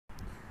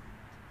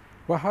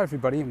Well, hi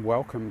everybody and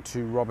welcome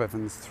to Rob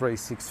Evans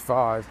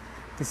 365.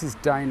 This is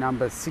day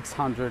number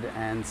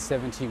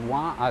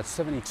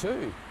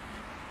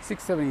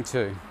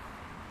 672.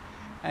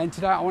 And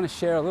today I want to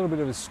share a little bit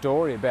of a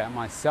story about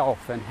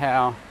myself and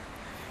how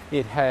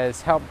it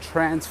has helped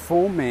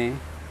transform me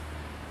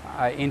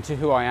into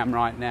who I am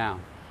right now.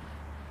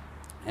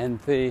 And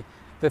the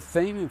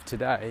theme of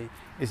today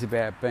is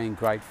about being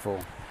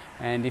grateful.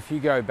 And if you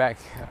go back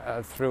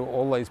through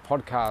all these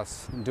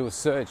podcasts and do a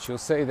search, you'll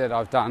see that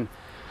I've done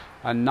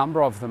a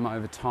number of them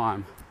over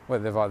time, where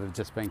they've either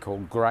just been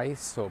called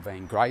grace or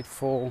being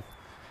grateful,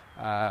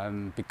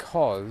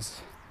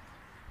 because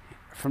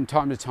from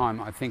time to time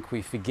I think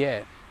we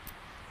forget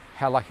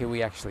how lucky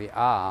we actually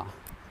are.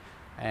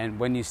 And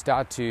when you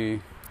start to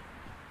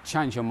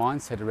change your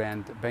mindset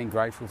around being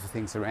grateful for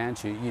things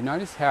around you, you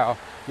notice how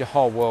your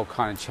whole world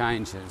kind of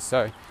changes.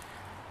 So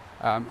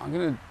I'm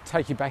going to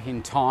take you back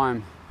in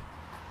time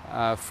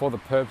for the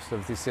purpose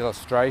of this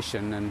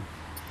illustration, and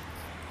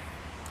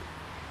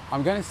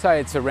I'm going to say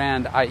it's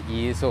around 8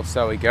 years or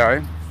so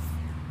ago,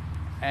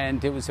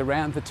 and it was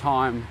around the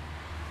time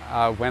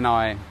when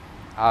I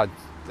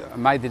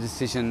made the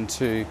decision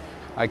to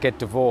get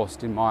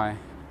divorced in my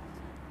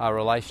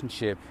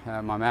relationship,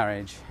 my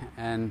marriage.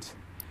 And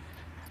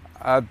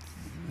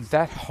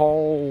that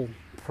whole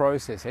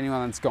process,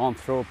 anyone that's gone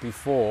through it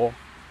before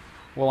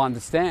will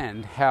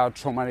understand how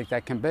traumatic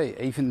that can be,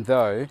 even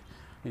though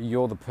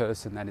you're the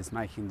person that is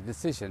making the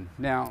decision.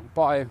 Now,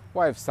 by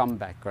way of some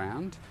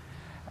background,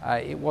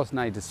 it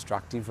wasn't a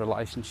destructive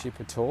relationship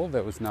at all.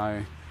 There was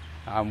no,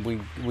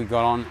 we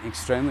got on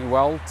extremely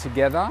well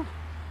together.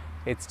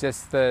 It's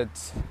just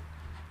that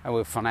we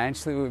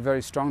were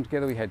very strong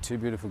together. We had two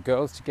beautiful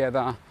girls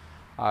together.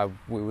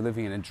 We were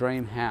living in a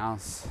dream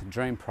house,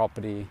 dream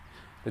property,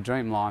 the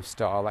dream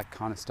lifestyle, that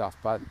kind of stuff.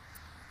 But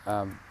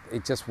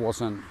it just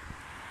wasn't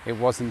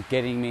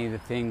getting me the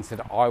things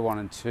that I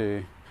wanted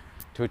to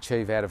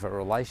achieve out of a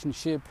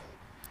relationship.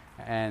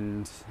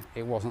 And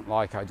it wasn't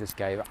like I just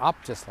gave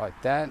up just like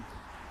that.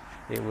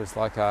 It was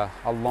like a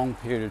long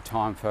period of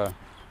time for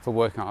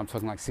working on it. I'm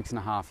talking like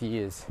 6.5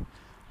 years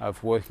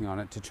of working on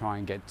it to try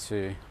and get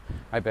to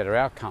a better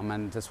outcome,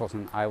 and just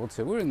wasn't able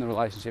to. We were in the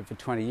relationship for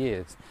 20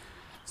 years.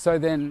 So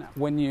then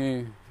when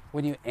you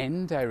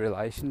end a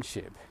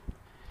relationship,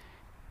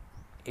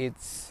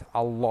 it's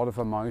a lot of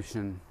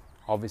emotion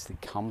obviously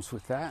comes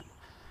with that.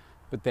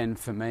 But then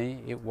for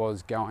me, it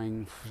was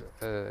going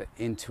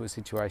into a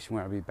situation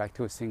where I'd be back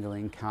to a single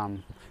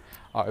income.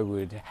 I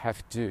would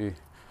have to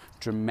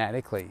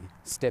dramatically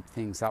step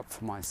things up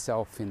for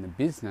myself in the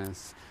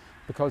business,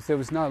 because there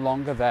was no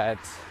longer that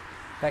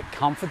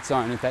comfort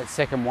zone of that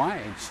second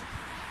wage.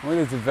 We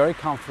lived a very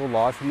comfortable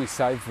life and we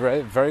saved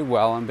very, very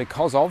well. And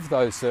because of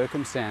those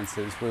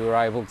circumstances, we were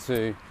able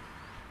to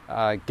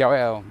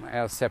go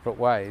our separate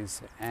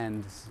ways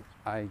and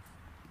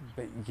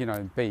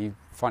be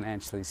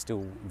financially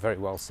still very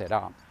well set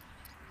up.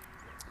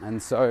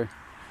 And so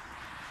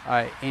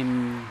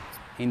in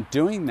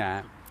doing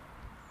that,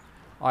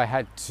 I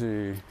had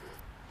to,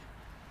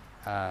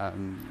 I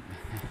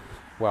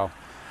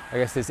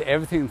guess there's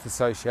everything that's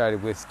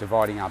associated with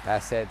dividing up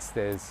assets.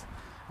 There's,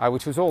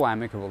 which was all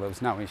amicable, there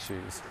was no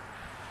issues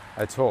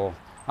at all.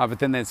 But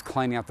then there's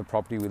cleaning up the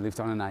property. We lived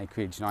on an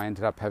acreage, and I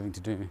ended up having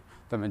to do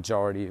the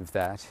majority of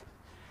that.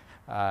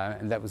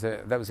 And that was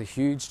a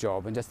huge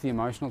job, and just the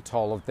emotional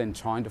toll of then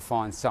trying to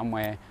find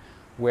somewhere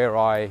where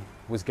I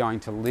was going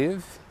to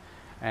live,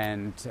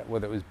 and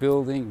whether it was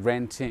building,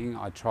 renting.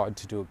 I tried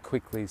to do it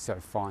quickly, so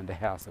find a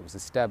house that was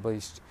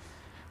established,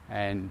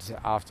 and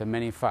after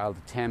many failed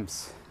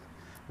attempts,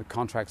 the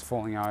contracts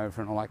falling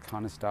over and all that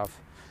kind of stuff,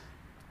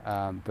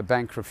 the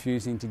bank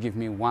refusing to give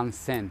me 1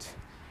 cent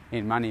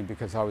in money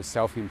because I was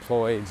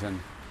self-employed and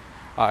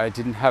I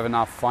didn't have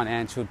enough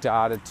financial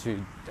data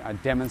to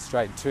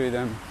demonstrate to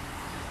them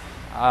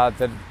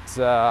that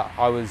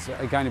I was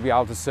going to be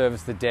able to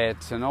service the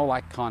debt and all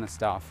that kind of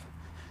stuff.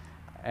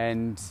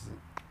 And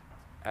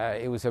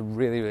it was a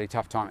really, really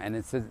tough time.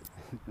 And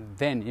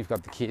then you've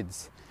got the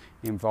kids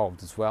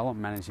involved as well,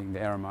 managing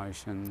their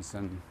emotions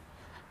and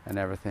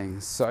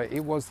everything. So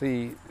it was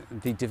the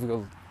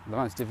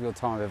most difficult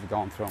time I've ever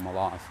gone through in my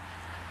life.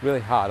 Really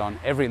hard on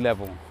every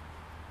level,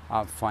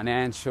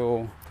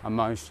 financial,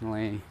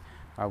 emotionally,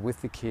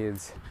 with the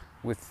kids,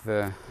 with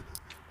the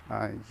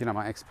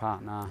my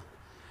ex-partner.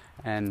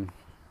 And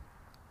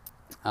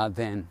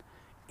then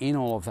in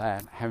all of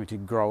that, having to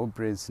grow a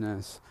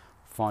business,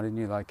 find a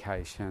new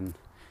location,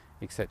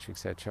 etc.,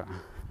 etc.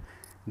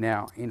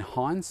 Now, in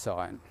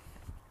hindsight,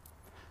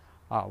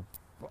 I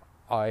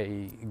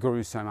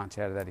grew so much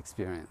out of that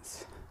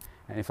experience.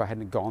 And if I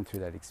hadn't gone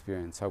through that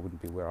experience, I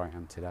wouldn't be where I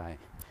am today.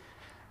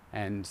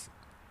 And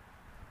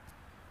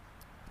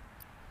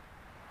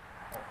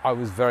I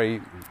was very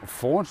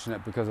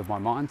fortunate because of my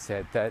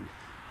mindset that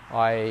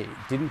I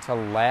didn't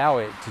allow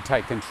it to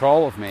take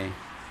control of me,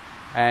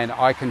 and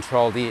I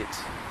controlled it.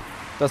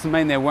 Doesn't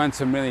mean there weren't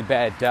some really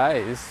bad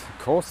days. Of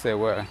course there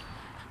were,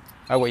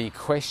 where you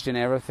question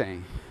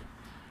everything.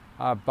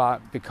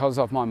 But because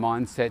of my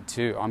mindset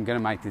to, I'm going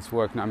to make this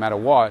work no matter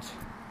what,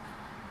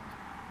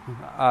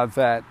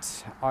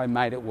 that I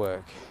made it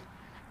work,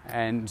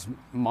 and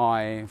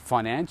my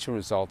financial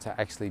results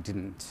actually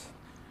didn't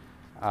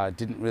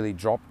really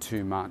drop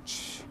too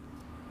much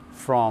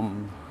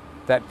from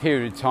that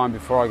period of time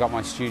before I got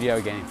my studio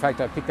again. In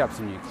fact, I picked up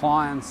some new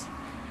clients,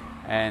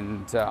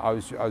 and I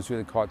was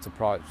really quite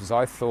surprised, because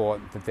I thought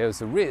that there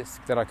was a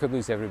risk that I could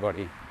lose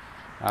everybody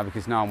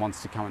because no one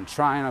wants to come and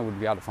train. I wouldn't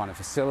be able to find a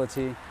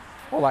facility,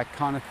 all that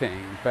kind of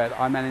thing. But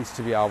I managed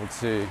to be able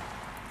to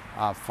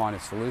find a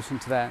solution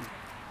to that,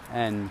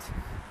 and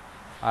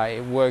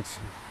it worked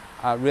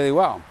really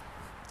well.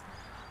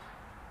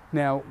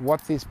 Now,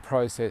 what this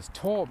process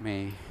taught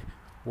me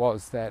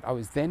was that I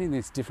was then in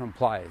this different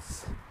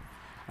place.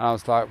 And I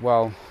was like,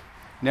 well,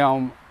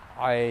 now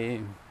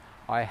I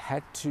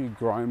had to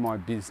grow my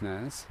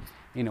business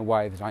in a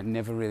way that I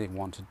never really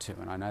wanted to.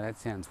 And I know that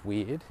sounds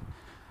weird,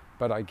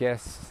 but I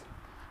guess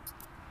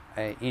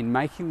in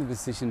making the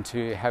decision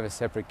to have a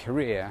separate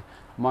career,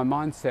 my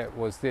mindset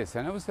was this,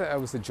 and it was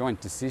a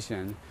joint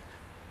decision,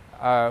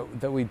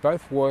 that we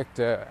both worked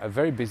a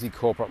very busy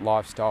corporate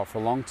lifestyle for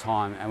a long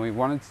time, and we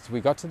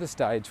got to the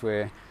stage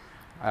where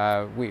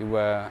our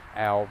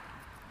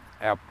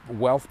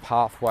wealth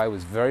pathway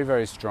was very,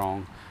 very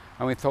strong,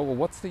 and we thought, well,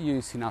 what's the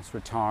use in us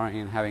retiring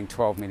and having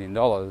 $12 million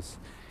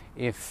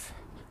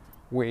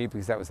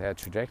because that was our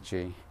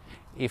trajectory,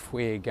 if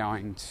we're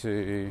going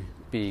to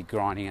be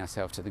grinding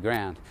ourselves to the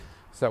ground.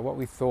 So what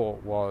we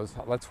thought was,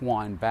 let's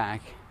wind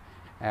back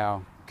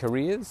our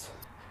careers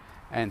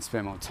and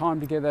spend more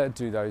time together,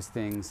 do those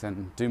things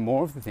and do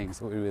more of the things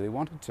that we really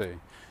wanted to.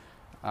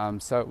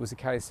 So it was a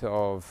case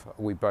of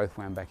we both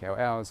wound back our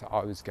hours.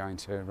 I was going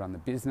to run the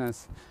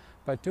business,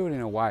 but do it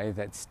in a way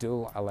that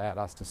still allowed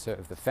us to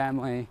serve the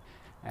family,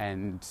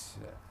 and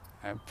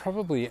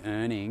probably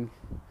earning,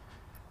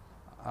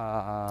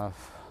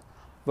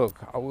 we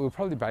were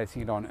probably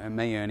basing it on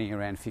me earning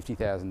around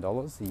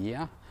 $50,000 a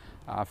year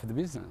for the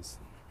business.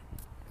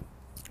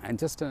 And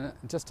just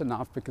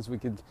enough because we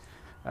could,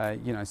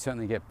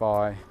 certainly get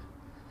by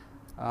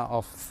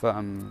off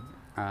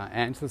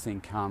Angela's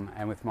income,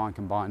 and with mine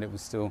combined, it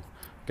was still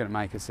going to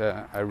make us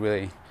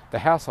the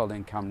household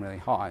income really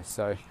high.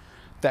 So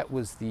that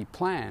was the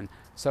plan.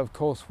 So of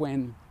course,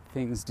 when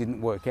things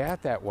didn't work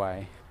out that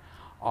way,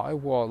 I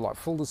was, like,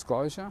 full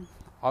disclosure,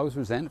 I was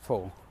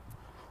resentful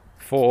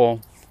for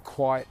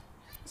quite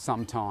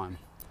some time,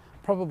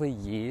 probably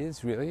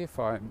years, really, if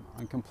I'm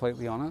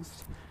completely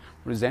honest.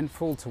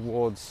 Resentful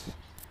towards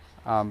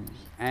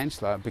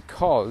Angela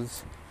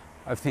because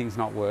of things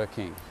not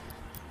working,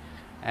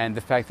 and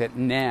the fact that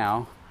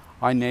now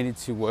I needed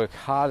to work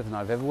harder than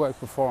I've ever worked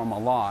before in my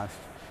life,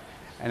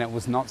 and it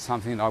was not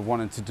something that I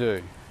wanted to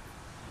do.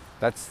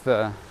 That's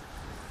the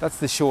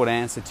short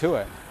answer to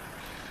it.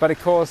 But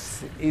of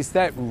course, is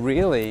that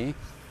really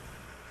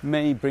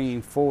me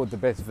bringing forward the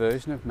best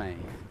version of me?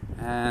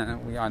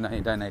 And I know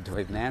you don't need to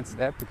even answer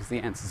that, because the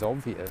answer's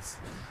obvious.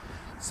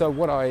 So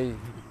what I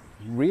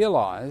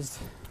realised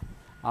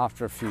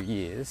after a few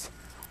years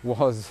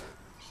was,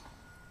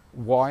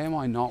 why am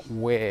I not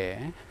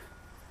where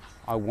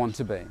I want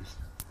to be?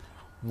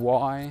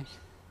 Why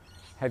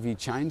have you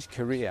changed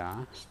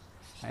career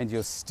and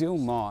you're still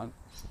not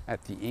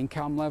at the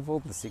income level,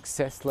 the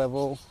success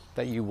level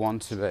that you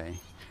want to be?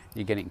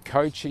 You're getting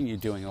coaching, you're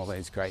doing all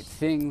these great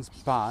things,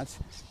 but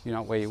you're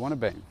not where you want to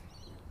be.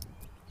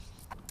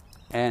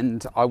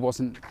 And I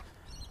wasn't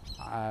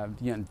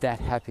that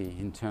happy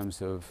in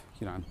terms of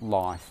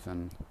life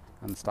and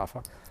stuff.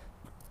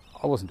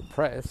 I wasn't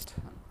depressed,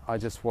 I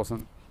just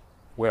wasn't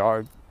where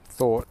I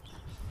thought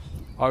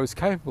I was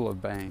capable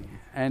of being.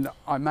 And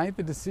I made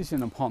the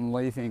decision upon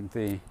leaving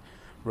the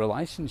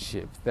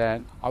relationship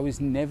that I was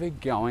never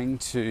going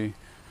to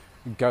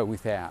go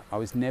without. I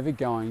was never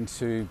going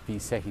to be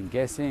second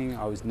guessing.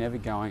 I was never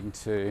going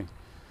to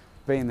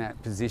be in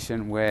that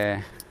position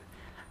where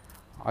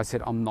I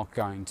said, I'm not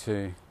going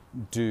to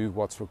do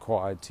what's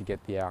required to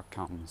get the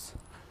outcomes.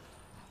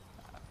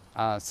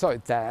 So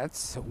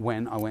that's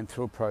when I went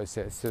through a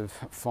process of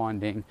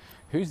finding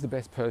who's the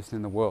best person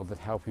in the world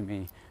that's helping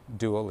me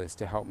do all this,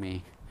 to help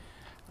me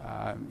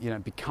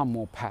become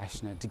more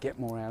passionate, to get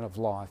more out of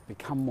life,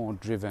 become more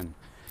driven.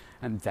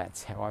 And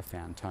that's how I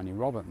found Tony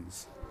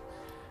Robbins.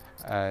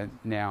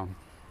 Now,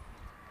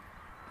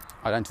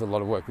 I don't do a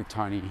lot of work with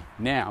Tony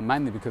now,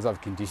 mainly because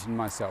I've conditioned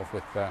myself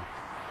with the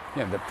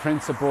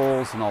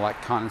principles and all that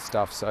kind of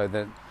stuff, so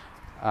that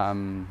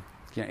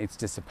it's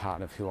just a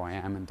part of who I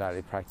am in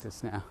daily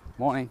practice now.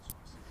 Morning.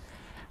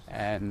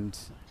 And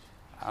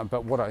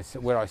but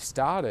where I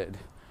started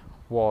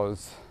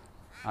was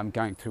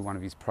going through one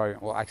of his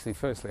programs. Well, actually,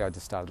 firstly, I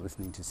just started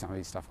listening to some of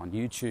his stuff on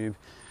YouTube.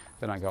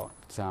 Then I got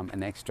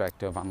an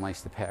extract of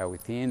Unleash the Power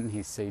Within,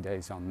 his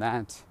CDs on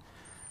that,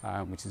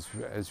 which is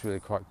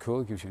really quite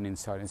cool. It gives you an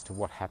insight as to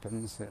what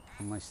happens at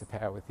Unleash the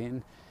Power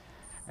Within.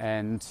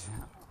 And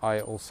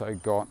I also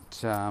got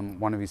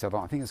one of his other,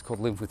 I think it's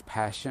called Live with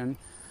Passion.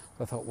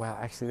 I thought, wow,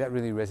 actually that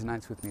really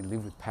resonates with me,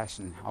 live with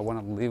passion. I want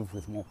to live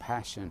with more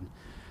passion.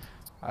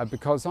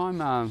 Because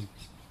I'm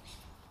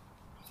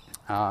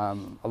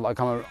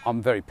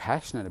very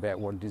passionate about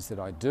what it is that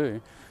I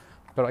do,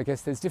 But I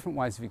guess there's different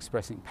ways of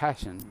expressing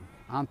passion,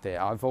 aren't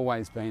there? I've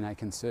always been a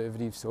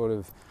conservative sort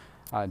of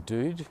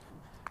dude.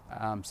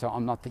 So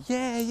I'm not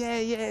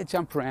the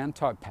jump around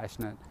type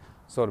passionate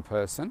sort of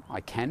person.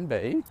 I can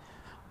be,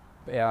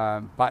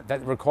 but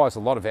that requires a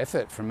lot of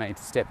effort from me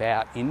to step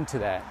out into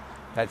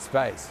that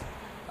space.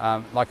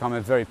 Like I'm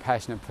a very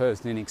passionate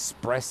person in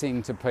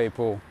expressing to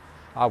people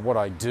what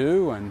I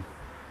do and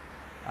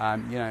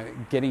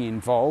getting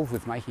involved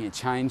with making a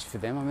change for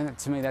them. I mean,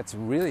 to me that's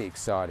really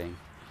exciting,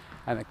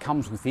 and it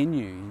comes within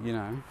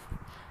you.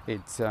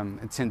 It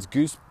sends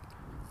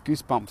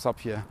goosebumps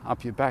up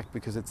your back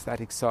because it's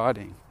that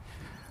exciting.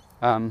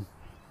 But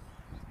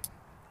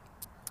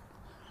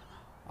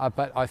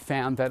I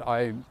found that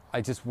I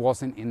just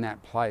wasn't in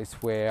that place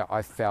where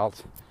I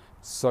felt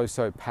so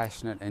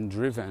passionate and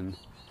driven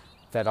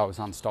that I was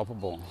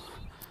unstoppable.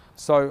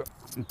 So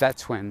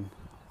that's when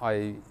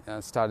I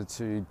started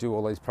to do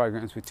all these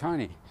programs with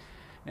Tony.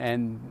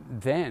 And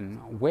then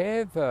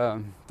where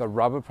the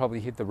rubber probably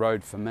hit the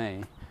road for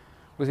me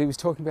was he was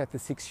talking about the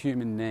 6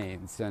 human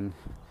needs, and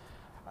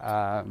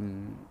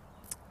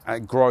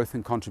growth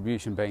and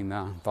contribution being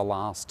the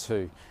last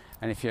 2.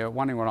 And if you're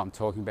wondering what I'm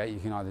talking about, you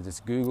can either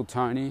just Google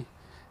Tony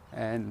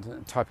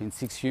and type in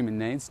 6 human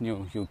needs, and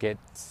you'll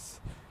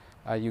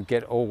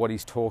get all what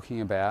he's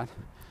talking about.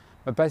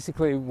 But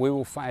basically,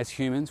 as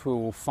humans, we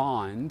will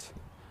find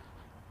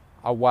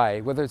a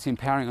way, whether it's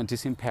empowering or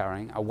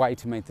disempowering, a way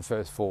to meet the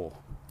first 4.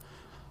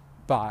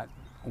 But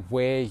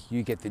where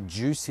you get the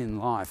juice in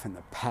life and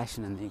the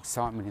passion and the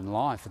excitement in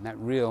life and that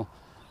real,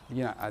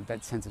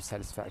 that sense of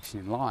satisfaction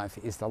in life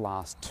is the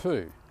last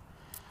 2.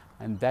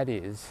 And that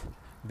is,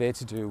 they're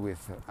to do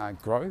with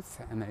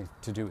growth and they're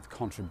to do with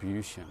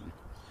contribution.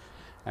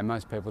 And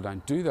most people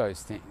don't do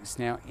those things.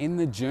 Now, in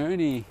the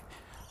journey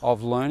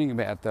of learning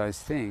about those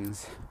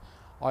things,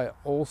 I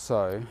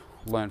also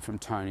learned from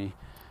Tony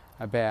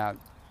about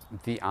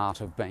the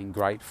art of being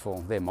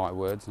grateful. They're my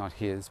words, not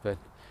his, but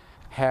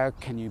how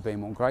can you be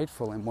more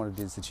grateful in what it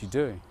is that you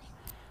do?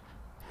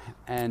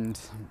 And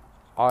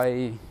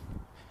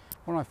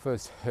when I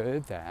first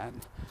heard that,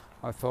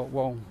 I thought,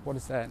 well, what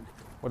does that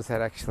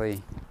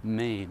actually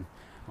mean?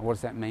 And what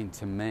does that mean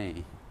to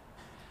me?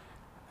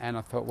 And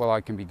I thought, well,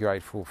 I can be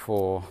grateful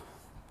for,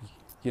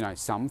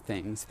 some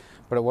things,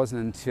 but it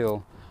wasn't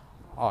until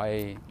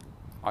I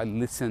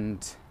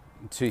listened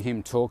to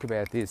him talk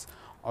about this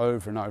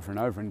over and over and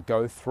over and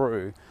go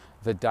through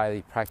the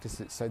daily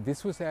practices. So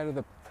this was out of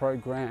the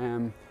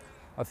program,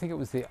 I think it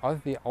was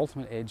either the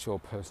Ultimate Edge or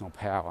Personal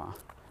Power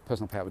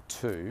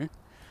 2.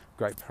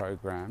 Great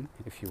program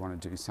if you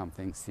want to do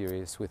something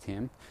serious with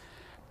him.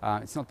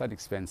 It's not that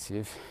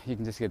expensive. You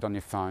can just get it on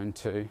your phone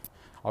too.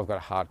 I've got a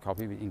hard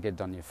copy, but you can get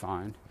it on your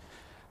phone.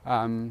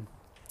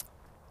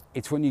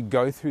 It's when you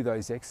go through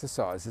those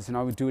exercises, and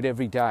I would do it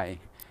every day.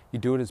 You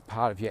do it as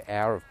part of your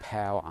hour of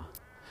power.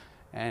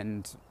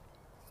 And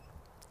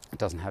it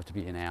doesn't have to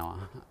be an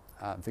hour.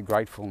 The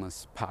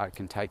gratefulness part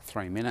can take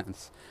 3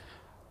 minutes.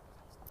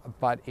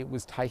 But it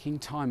was taking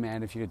time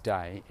out of your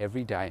day,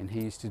 every day, and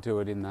he used to do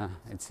it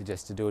it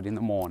suggests to do it in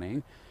the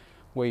morning,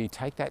 where you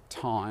take that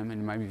time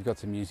and maybe you've got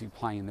some music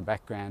playing in the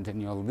background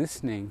and you're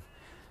listening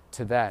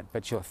to that,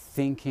 but you're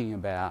thinking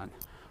about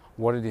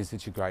what it is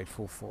that you're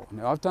grateful for.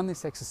 Now, I've done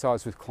this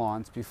exercise with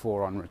clients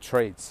before on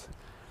retreats,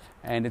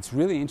 and it's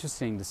really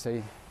interesting to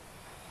see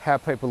how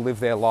people live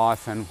their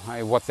life and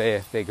what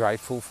they're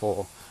grateful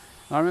for.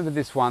 And I remember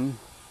this one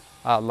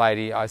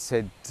lady, I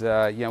said,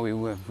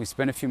 we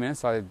spent a few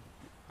minutes,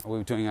 we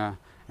were doing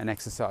an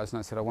exercise, and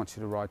I said, I want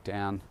you to write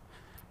down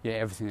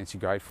everything that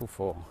you're grateful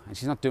for. And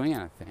she's not doing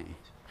anything.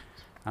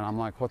 And I'm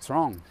like, what's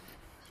wrong?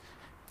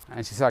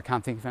 And she said, I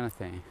can't think of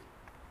anything.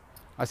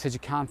 I said, you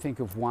can't think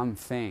of one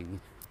thing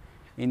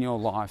in your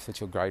life that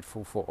you're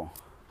grateful for?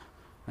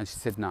 And she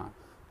said, no.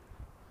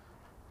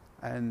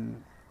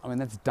 And I mean,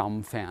 that's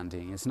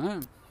dumbfounding, isn't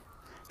it?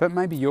 But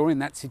maybe you're in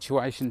that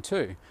situation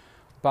too.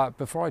 But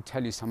before I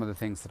tell you some of the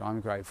things that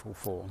I'm grateful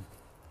for,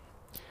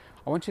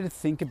 I want you to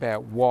think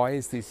about, why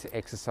is this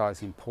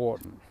exercise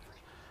important?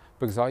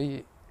 Because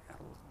I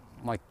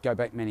go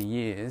back many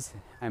years,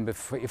 and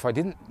if I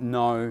didn't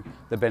know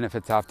the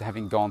benefits after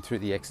having gone through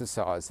the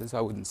exercises,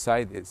 I wouldn't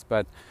say this,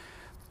 but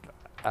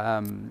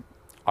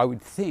I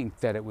would think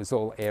that it was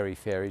all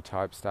airy-fairy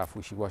type stuff,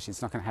 wishy-washy.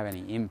 It's not going to have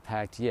any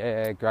impact.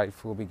 Yeah,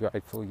 grateful, be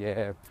grateful,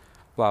 yeah,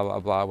 blah, blah,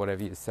 blah,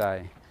 whatever you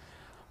say.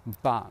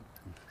 But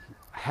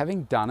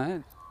having done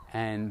it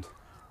and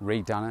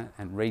redone it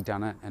and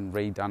redone it and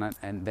redone it,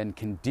 and then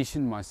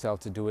conditioned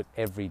myself to do it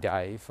every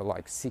day for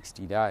like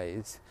 60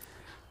 days,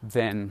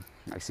 then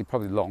actually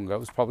probably longer, it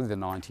was probably the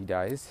 90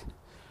 days,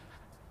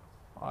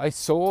 I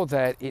saw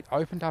that it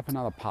opened up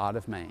another part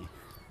of me.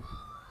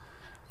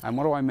 And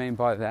what do I mean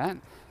by that?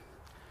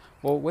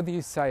 Well, whether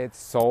you say it's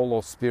soul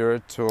or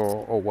spirit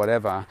or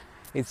whatever,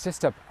 it's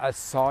just a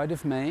side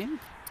of me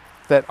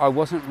that I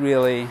wasn't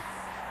really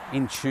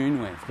in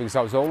tune with, because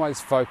I was always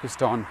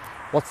focused on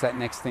what's that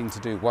next thing to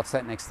do, what's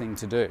that next thing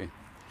to do.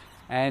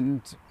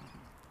 And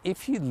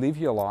if you live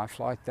your life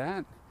like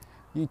that,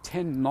 you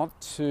tend not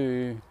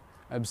to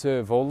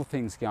observe all the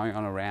things going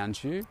on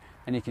around you,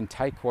 and you can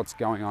take what's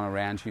going on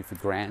around you for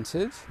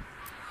granted,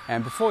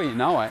 and before you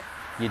know it,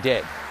 you're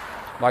dead.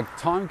 Like,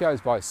 time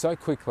goes by so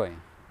quickly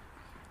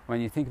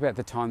when you think about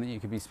the time that you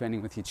could be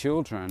spending with your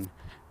children,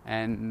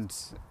 and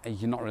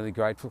you're not really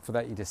grateful for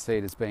that. You just see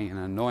it as being an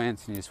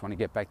annoyance, and you just want to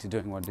get back to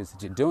doing what it is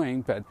that you're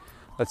doing. But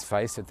let's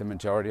face it, the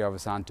majority of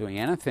us aren't doing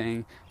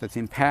anything that's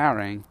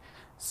empowering,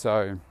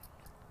 so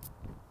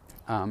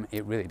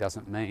it really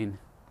doesn't mean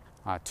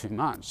too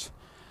much.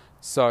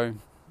 So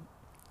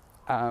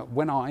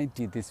when I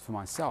did this for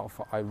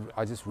myself,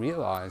 I just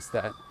realised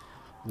that,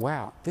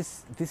 wow,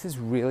 this is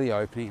really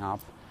opening up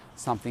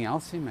something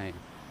else in me.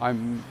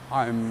 I'm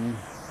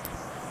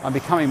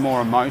becoming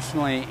more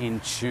emotionally in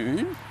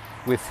tune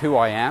with who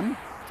I am,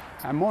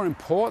 and more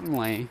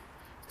importantly,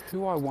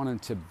 who I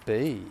wanted to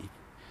be,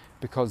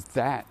 because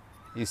that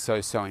is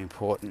so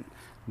important.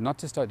 Not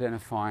just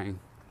identifying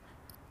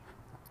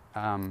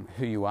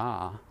who you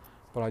are,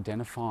 but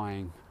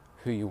identifying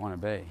who you want to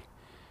be.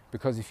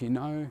 Because if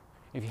you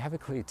have a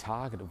clear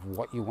target of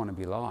what you want to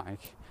be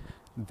like,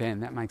 then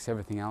that makes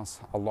everything else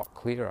a lot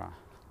clearer.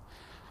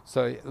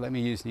 So let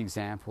me use an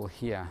example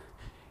here.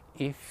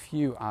 If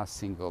you are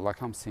single,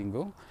 like I'm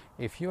single,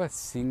 if you are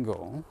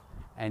single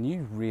and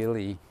you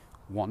really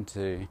want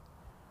to,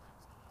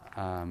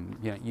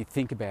 you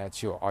think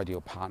about your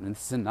ideal partner. And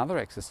this is another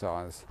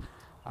exercise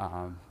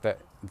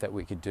that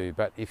we could do.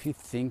 But if you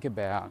think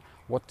about,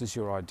 what does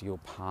your ideal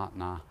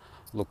partner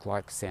look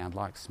like, sound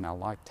like, smell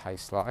like,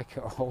 taste like,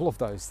 all of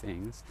those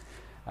things.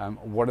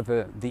 What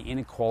are the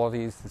inner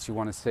qualities that you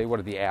want to see? What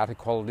are the outer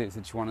qualities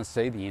that you want to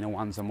see? The inner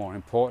ones are more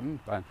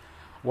important, but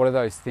what are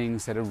those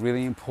things that are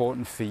really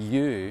important for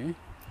you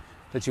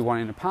that you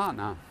want in a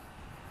partner?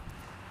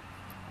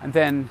 And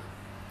then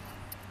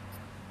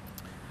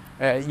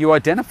you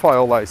identify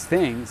all those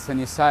things and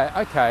you say,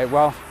 okay,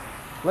 well,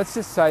 let's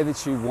just say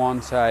that you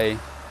want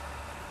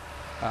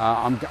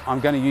I'm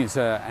going to use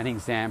an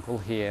example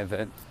here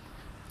that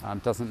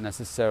doesn't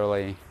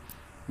necessarily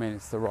mean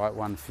it's the right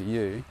one for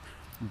you,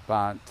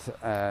 but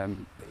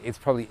it's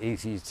probably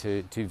easy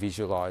to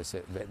visualize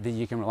it, that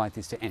you can relate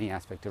this to any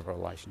aspect of a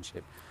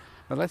relationship.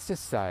 But let's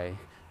just say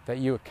that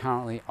you are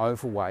currently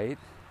overweight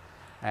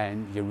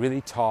and you're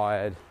really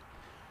tired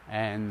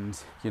and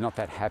you're not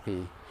that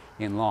happy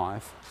in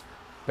life,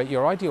 but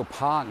your ideal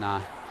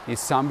partner is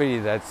somebody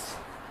that's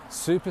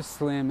super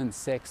slim and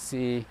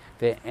sexy,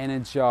 they're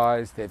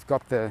energized, they've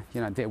got their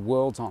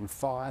world's on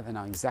fire, they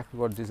know exactly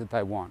what it is that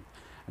they want,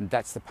 and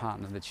that's the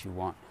partner that you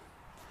want.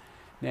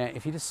 Now,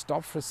 if you just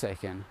stop for a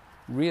second,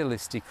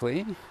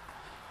 realistically,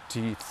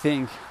 do you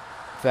think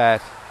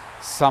that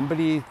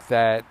somebody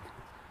that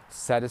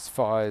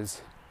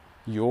satisfies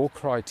your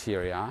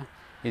criteria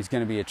is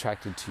going to be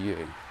attracted to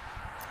you?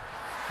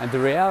 And the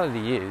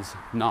reality is,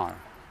 no,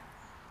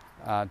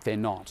 they're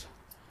not.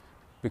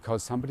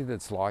 Because somebody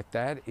that's like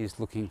that is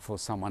looking for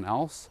someone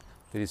else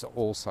that is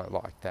also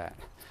like that.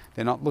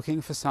 They're not looking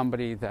for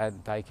somebody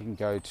that they can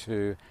go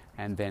to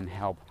and then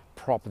help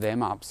prop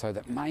them up so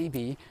that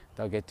maybe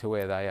they'll get to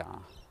where they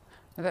are.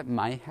 Now, that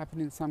may happen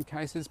in some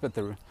cases, but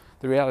the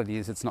reality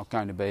is it's not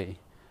going to be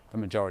the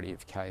majority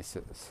of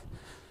cases.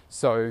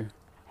 So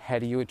how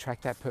do you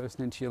attract that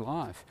person into your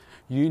life?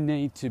 You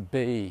need to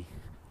be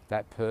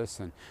that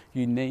person.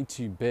 You need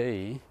to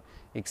be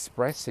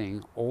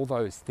expressing all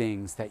those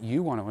things that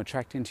you want to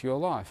attract into your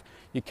life.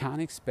 You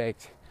can't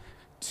expect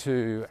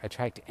to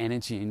attract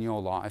energy in your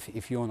life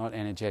if you're not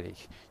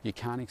energetic. You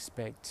can't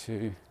expect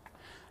to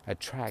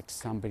attract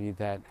somebody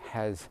that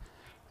has,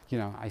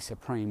 a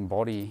supreme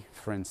body,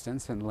 for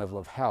instance, and level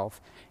of health,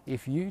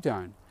 if you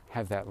don't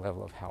have that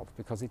level of health,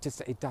 because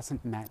it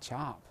doesn't match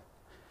up.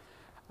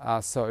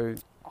 So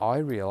I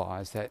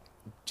realised that,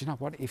 do you know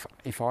what?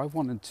 If I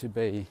wanted to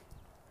be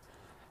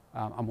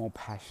a more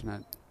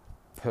passionate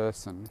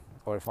person,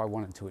 or if I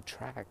wanted to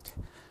attract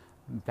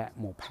that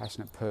more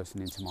passionate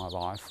person into my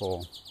life,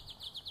 or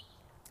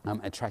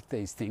attract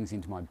these things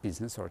into my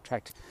business, or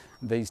attract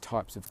these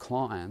types of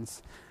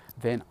clients,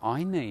 then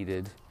I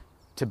needed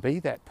to be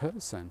that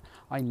person.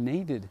 I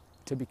needed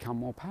to become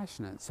more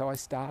passionate. So I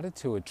started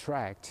to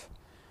attach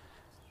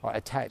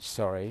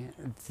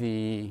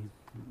the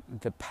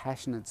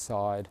passionate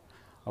side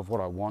of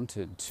what I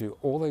wanted to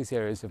all these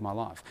areas of my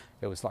life.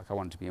 It was like I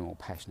wanted to be a more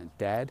passionate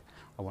dad.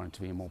 I wanted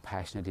to be more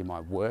passionate in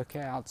my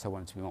workouts. I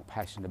wanted to be more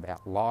passionate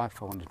about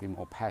life. I wanted to be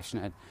more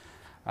passionate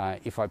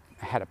if I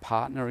had a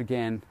partner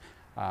again.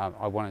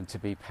 I wanted to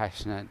be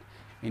passionate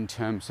in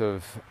terms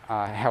of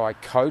how I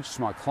coached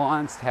my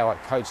clients, how I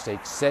coached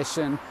each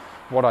session,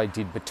 what I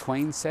did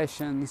between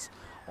sessions,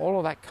 all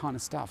of that kind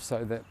of stuff,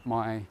 so that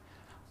my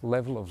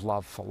level of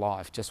love for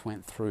life just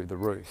went through the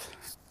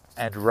roof.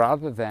 And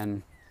rather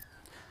than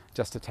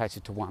just attach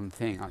it to one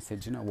thing, I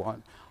said, you know what?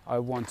 I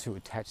want to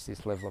attach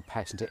this level of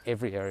passion to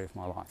every area of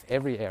my life,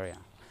 every area.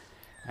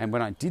 And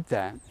when I did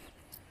that,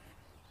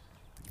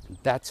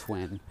 that's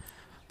when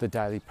the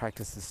daily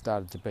practices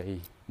started to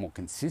be more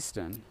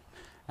consistent,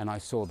 and I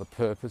saw the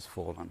purpose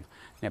for them.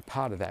 Now,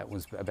 part of that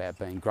was about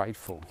being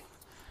grateful.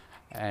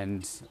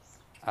 And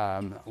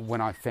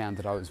when I found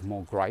that I was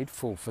more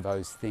grateful for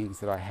those things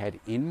that I had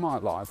in my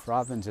life,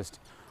 rather than just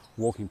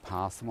walking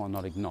past them or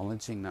not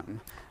acknowledging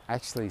them,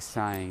 actually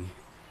saying,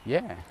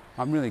 yeah,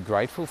 I'm really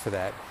grateful for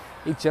that.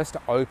 It just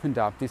opened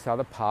up this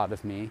other part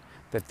of me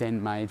that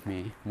then made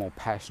me more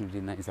passionate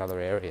in these other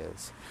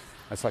areas.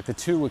 It's like the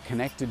two were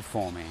connected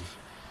for me.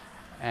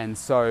 And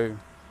so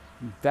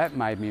that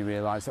made me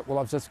realise that, well,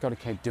 I've just got to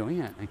keep doing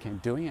it and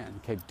keep doing it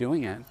and keep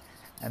doing it.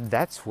 And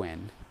that's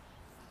when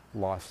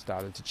life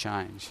started to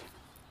change.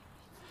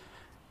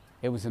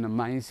 It was an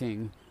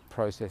amazing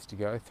process to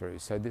go through.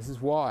 So this is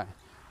why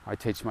I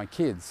teach my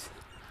kids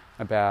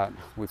about,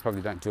 we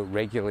probably don't do it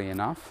regularly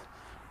enough,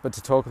 but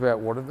to talk about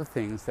what are the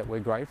things that we're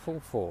grateful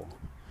for.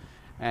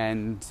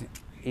 And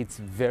it's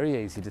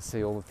very easy to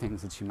see all the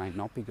things that you may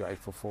not be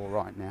grateful for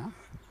right now,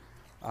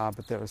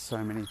 but there are so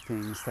many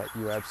things that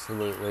you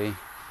absolutely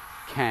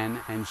can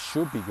and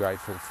should be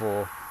grateful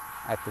for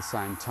at the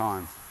same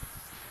time.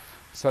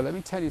 So let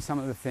me tell you some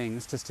of the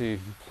things, just to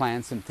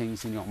plant some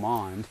things in your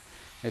mind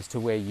as to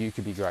where you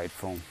could be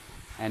grateful.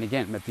 And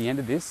again, at the end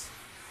of this,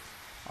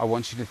 I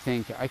want you to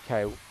think,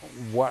 okay,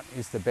 what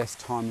is the best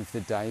time of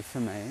the day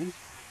for me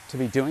to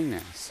be doing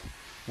this?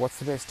 What's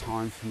the best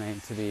time for me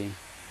to be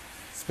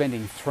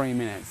spending 3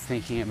 minutes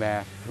thinking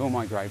about who am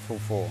I grateful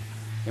for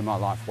in my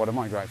life? What am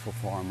I grateful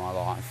for in my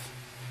life?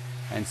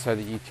 And so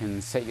that you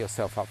can set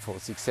yourself up for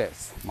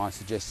success. My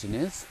suggestion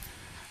is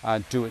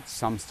do it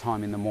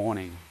sometime in the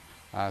morning,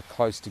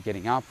 close to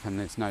getting up and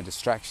there's no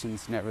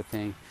distractions and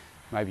everything.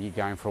 Maybe you're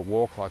going for a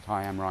walk like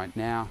I am right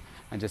now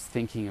and just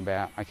thinking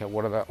about, okay,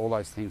 what are all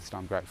those things that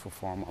I'm grateful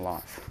for in my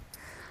life?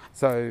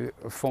 So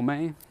for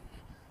me,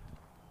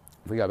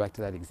 if we go back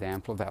to that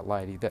example of that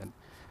lady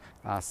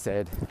that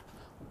said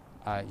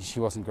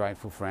she wasn't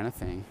grateful for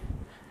anything.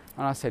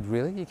 And I said,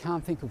 really? You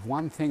can't think of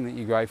one thing that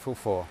you're grateful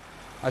for?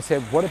 I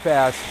said, what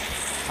about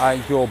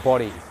your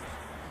body?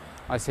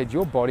 I said,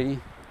 your body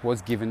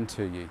was given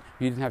to you.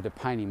 You didn't have to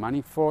pay any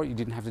money for it. You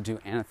didn't have to do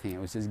anything. It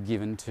was just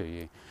given to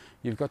you.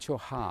 You've got your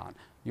heart.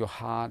 Your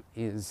heart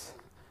is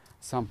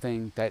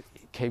something that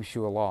keeps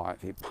you alive.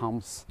 It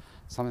pumps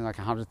something like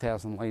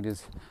 100,000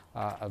 litres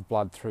of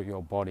blood through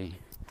your body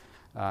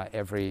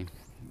every,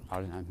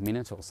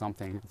 minute or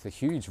something. It's a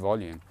huge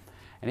volume.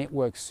 And it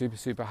works super,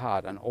 super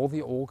hard. And all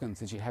the organs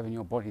that you have in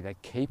your body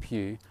that keep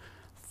you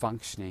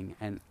functioning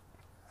and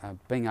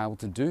being able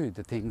to do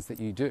the things that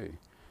you do.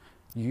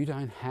 You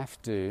don't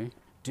have to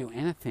do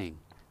anything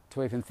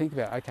to even think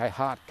about, okay,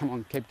 heart, come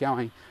on, keep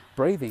going.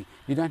 Breathing.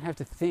 You don't have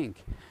to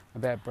think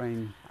about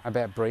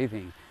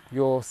breathing.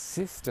 Your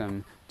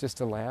system just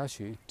allows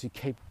you to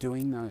keep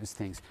doing those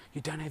things.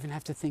 You don't even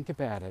have to think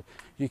about it.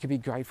 You can be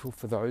grateful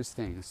for those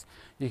things.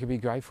 You can be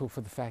grateful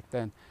for the fact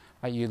that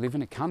you live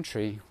in a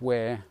country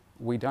where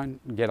we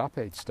don't get up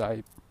each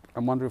day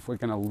and wonder if we're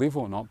going to live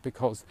or not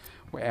because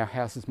our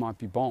houses might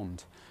be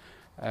bombed.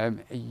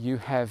 You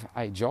have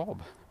a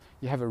job.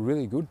 You have a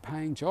really good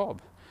paying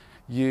job.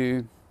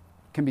 You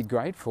can be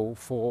grateful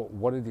for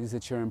what it is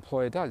that your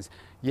employer does.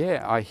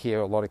 Yeah, I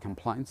hear a lot of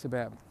complaints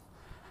about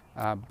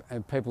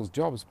people's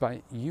jobs,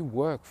 but you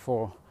work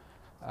for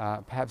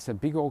perhaps a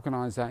big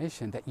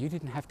organisation that you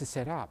didn't have to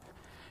set up.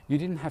 You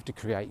didn't have to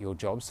create your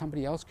job.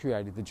 Somebody else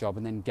created the job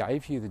and then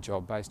gave you the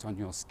job based on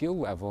your skill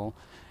level,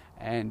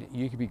 and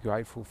you can be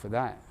grateful for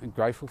that. And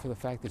grateful for the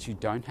fact that you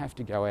don't have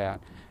to go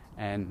out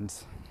and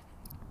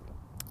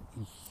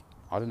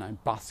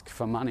busk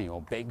for money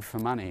or beg for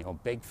money or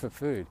beg for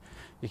food.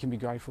 You can be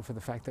grateful for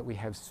the fact that we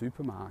have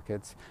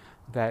supermarkets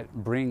that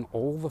bring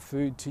all the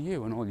food to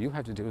you and all you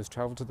have to do is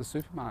travel to the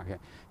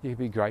supermarket. You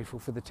can be grateful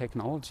for the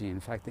technology, in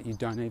fact, that you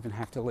don't even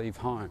have to leave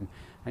home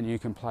and you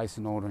can place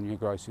an order and your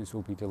groceries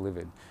will be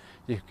delivered.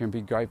 You can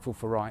be grateful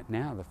for right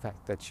now the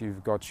fact that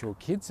you've got your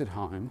kids at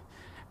home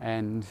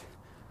and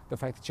the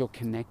fact that you're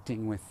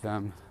connecting with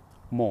them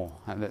more.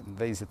 And that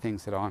these are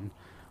things that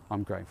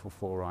I'm grateful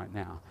for right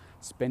now.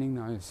 Spending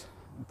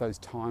those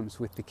times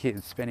with the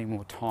kids, spending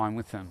more time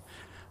with them.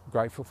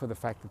 Grateful for the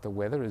fact that the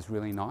weather is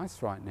really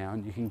nice right now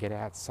and you can get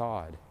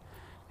outside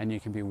and you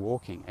can be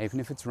walking, even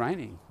if it's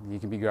raining. You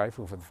can be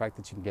grateful for the fact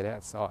that you can get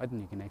outside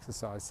and you can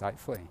exercise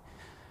safely.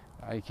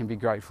 You can be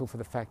grateful for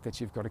the fact that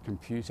you've got a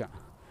computer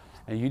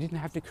and you didn't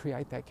have to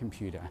create that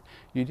computer.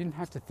 You didn't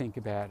have to think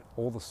about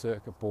all the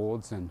circuit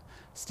boards and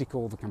stick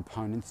all the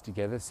components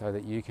together so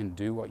that you can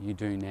do what you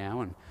do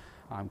now and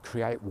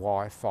create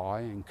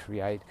Wi-Fi and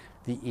create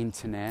the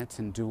internet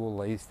and do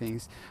all these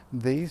things.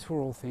 These were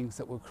all things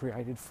that were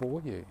created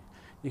for you.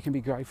 You can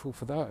be grateful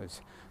for those.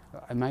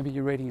 And maybe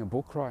you're reading a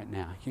book right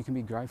now. You can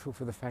be grateful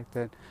for the fact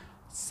that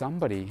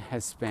somebody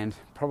has spent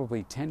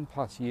probably 10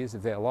 plus years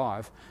of their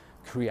life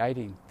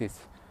creating this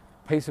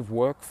piece of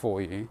work for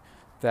you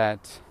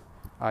that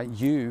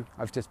you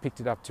have just picked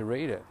it up to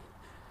read it.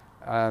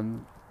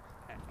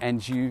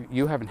 And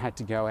you haven't had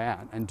to go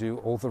out and do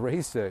all the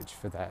research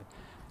for that.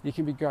 You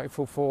can be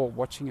grateful for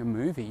watching a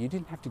movie. You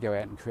didn't have to go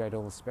out and create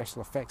all the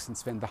special effects and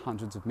spend the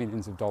hundreds of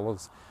millions of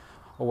dollars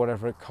or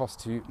whatever it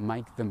costs to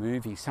make the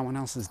movie. Someone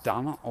else has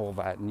done all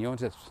that and you're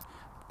just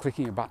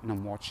clicking a button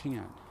and watching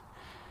it.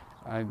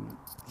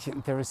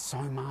 There is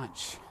so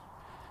much.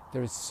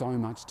 There is so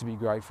much to be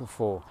grateful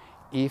for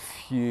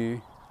if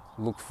you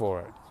look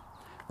for it.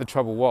 The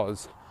trouble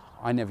was,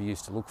 I never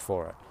used to look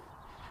for it.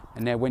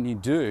 And now when you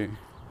do,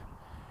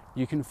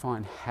 you can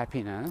find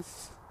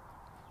happiness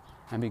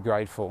and be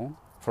grateful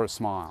for a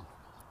smile.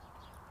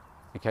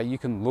 Okay, you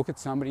can look at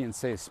somebody and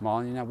see a smile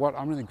and you know what,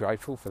 I'm really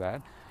grateful for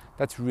that.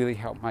 That's really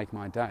helped make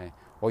my day.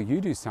 Or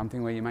you do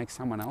something where you make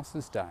someone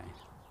else's day.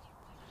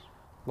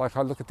 Like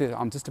I look at this,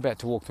 I'm just about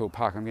to walk through a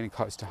park, I'm getting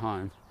close to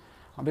home.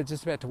 I'm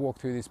just about to walk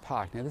through this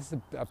park. Now this is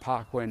a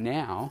park where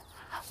now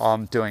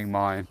I'm doing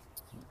my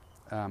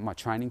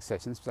training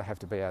sessions because I have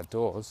to be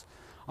outdoors.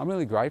 I'm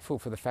really grateful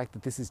for the fact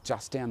that this is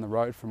just down the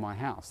road from my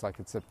house. Like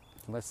it's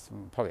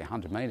probably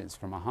 100 metres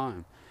from my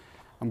home.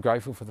 I'm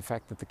grateful for the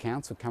fact that the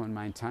council come and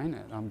maintain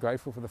it. I'm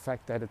grateful for the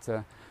fact that it's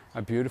a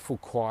beautiful,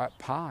 quiet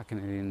park and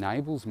it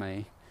enables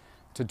me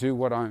to do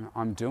what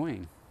I'm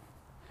doing.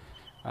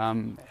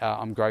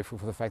 I'm grateful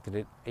for the fact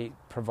that it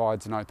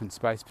provides an open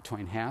space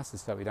between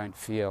houses so we don't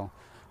feel,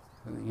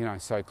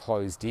 so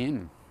closed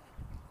in.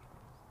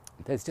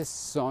 There's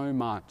just so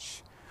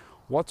much.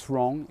 What's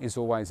wrong is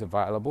always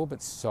available,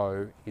 but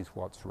so is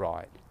what's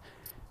right.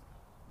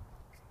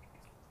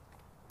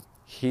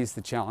 Here's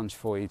the challenge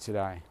for you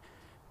today.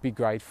 Be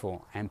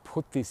grateful and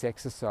put this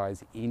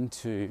exercise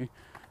into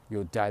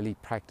your daily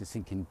practice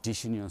and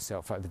condition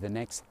yourself over the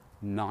next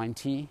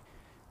 90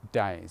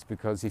 days.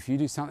 Because if you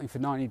do something for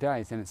 90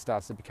 days, then it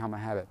starts to become a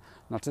habit.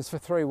 Not just for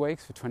 3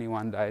 weeks, for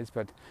 21 days,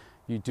 but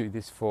you do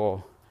this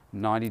for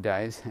 90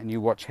 days and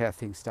you watch how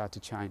things start to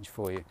change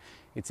for you.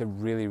 It's a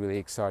really, really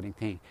exciting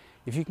thing.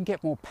 If you can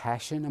get more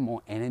passion and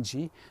more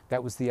energy,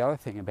 that was the other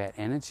thing about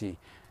energy.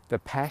 The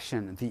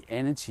passion, the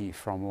energy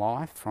from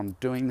life, from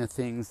doing the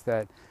things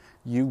that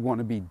you want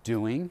to be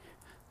doing,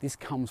 this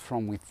comes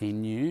from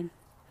within you,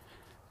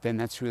 then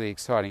that's really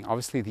exciting.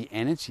 Obviously the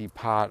energy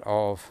part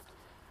of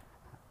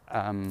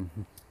being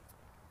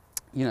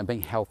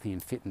healthy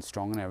and fit and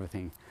strong and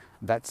everything,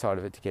 that side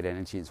of it to get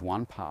energy is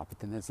one part, but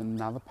then there's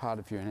another part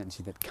of your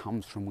energy that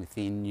comes from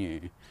within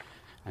you,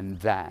 and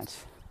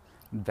that's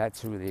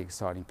a really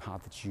exciting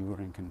part that you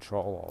are in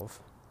control of,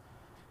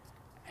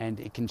 and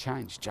it can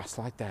change just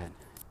like that.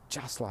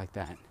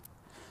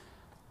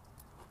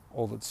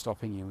 All that's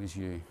stopping you is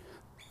you.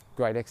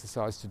 Great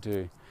exercise to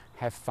do.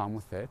 Have fun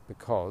with it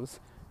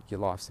because your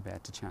life's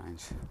about to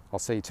change. I'll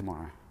see you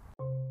tomorrow.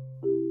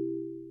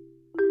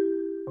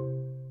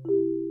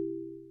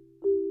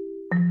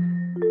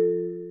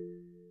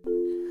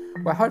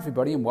 Well, hi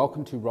everybody and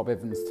welcome to Rob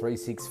Evans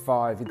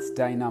 365. It's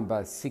day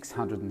number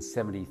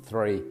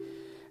 673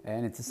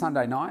 and it's a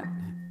Sunday night,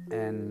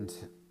 and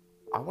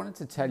I wanted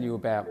to tell you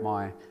about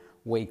my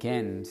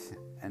weekend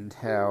and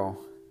how,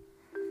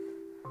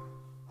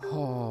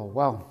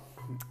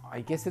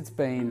 I guess it's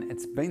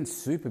been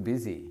super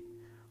busy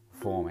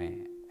for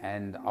me,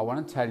 and I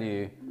want to tell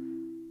you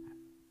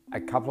a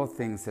couple of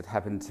things that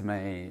happened to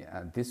me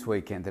this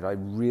weekend that I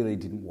really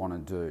didn't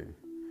want to do,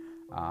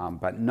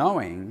 but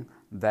knowing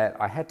that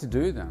I had to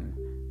do them,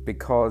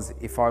 because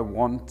if I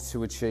want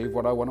to achieve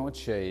what I want to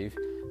achieve,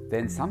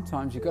 then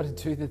sometimes you've got to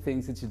do the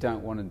things that you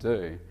don't want to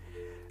do.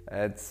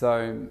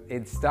 So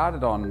it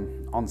started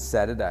on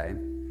Saturday.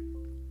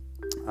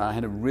 I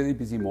had a really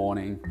busy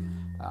morning,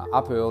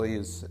 up early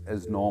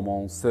as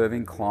normal,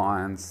 serving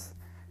clients,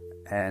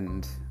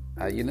 and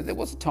there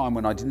was a time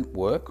when I didn't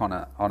work on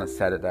a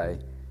Saturday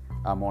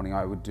morning.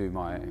 I would do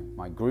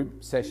my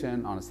group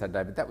session on a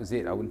Saturday, but that was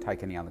it. I wouldn't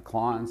take any other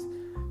clients.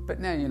 But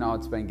now,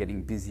 it's been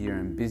getting busier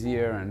and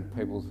busier, and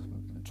people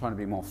trying to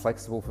be more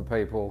flexible for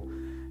people,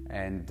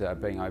 and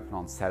being open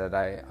on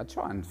Saturday. I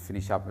try and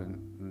finish up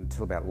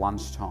until about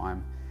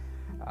lunchtime.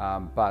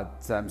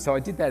 So I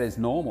did that as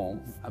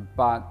normal,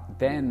 but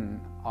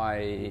then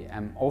I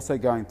am also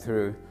going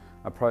through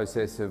a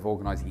process of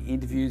organising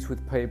interviews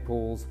with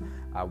people,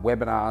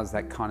 webinars,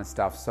 that kind of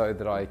stuff, so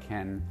that I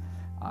can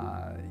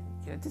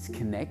just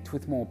connect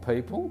with more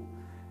people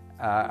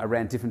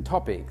around different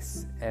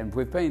topics. And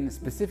we've been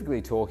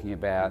specifically talking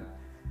about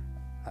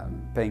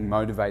being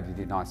motivated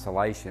in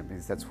isolation,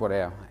 because that's what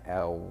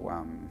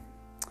our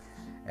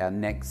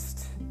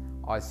next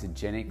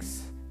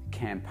Isagenix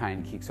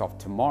campaign kicks off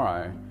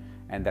tomorrow,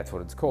 and that's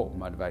what it's called,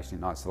 Motivation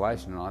in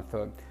Isolation. And I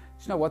thought,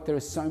 you know what, there are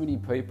so many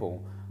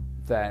people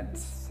that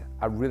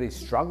are really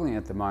struggling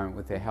at the moment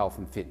with their health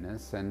and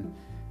fitness, and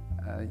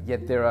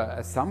yet there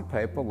are some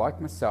people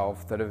like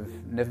myself that have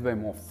never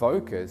been more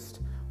focused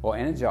or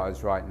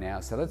energized right now.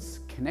 So let's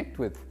connect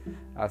with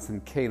some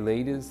key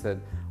leaders that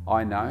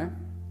I know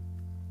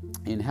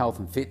in health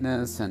and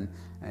fitness and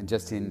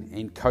just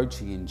in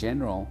coaching in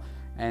general,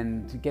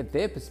 and to get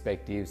their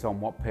perspectives on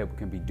what people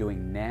can be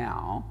doing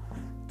now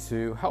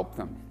to help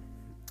them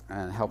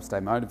and help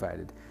stay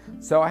motivated.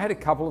 So I had a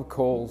couple of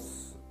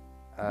calls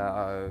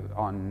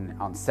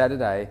on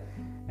Saturday,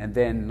 and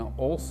then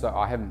also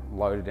I haven't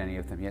loaded any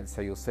of them yet,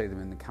 so you'll see them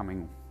in the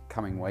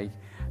coming week.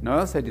 And I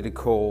also did a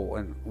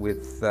call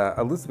with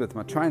Elizabeth,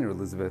 my trainer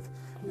Elizabeth,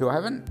 who I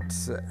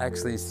haven't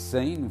actually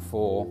seen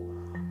for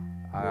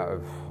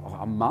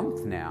a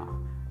month now.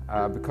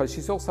 because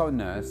she's also a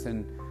nurse,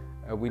 and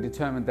we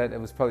determined that it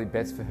was probably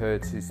best for her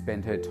to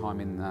spend her time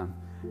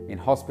in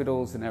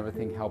hospitals and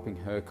everything, helping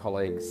her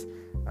colleagues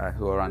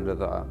who are under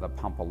the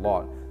pump a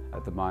lot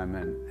at the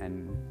moment,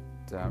 and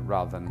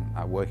rather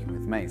than working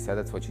with me. So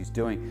that's what she's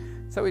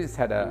doing. So we just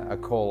had a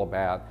call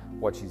about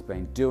what she's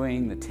been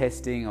doing, the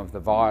testing of the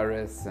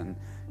virus, and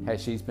how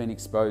she's been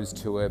exposed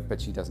to it, but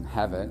she doesn't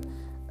have it,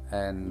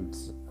 and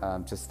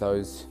just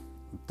those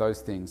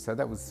things. So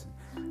that was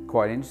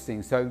quite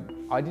interesting. So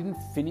I didn't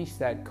finish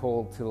that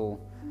call till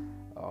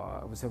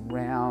it was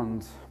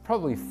around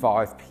probably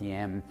 5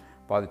 p.m.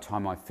 by the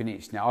time I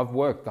finished. Now, I've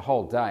worked the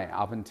whole day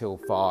up until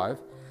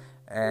 5,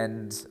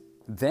 and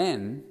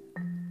then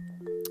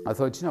I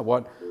thought, you know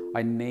what,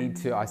 I need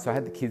to... So I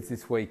had the kids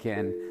this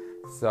weekend,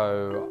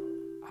 so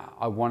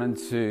I wanted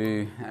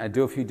to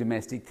do a few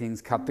domestic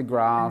things, cut the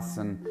grass,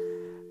 and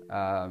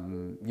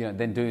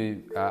then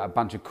do a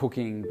bunch of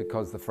cooking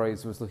because the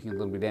freezer was looking a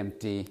little bit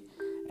empty,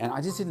 and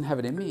I just didn't have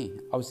it in me.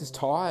 I was just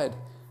tired,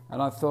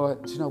 and I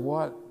thought, you know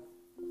what,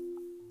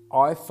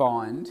 I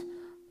find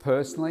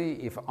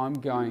personally, if I'm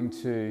going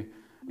to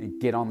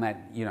get on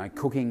that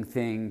cooking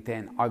thing,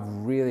 then I've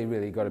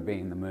really got to be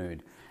in the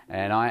mood.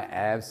 And I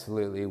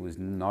absolutely was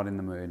not in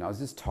the mood. I was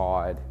just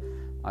tired.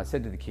 I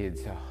said to the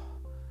kids,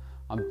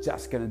 I'm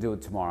just going to do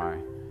it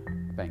tomorrow,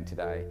 being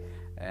today.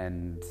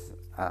 And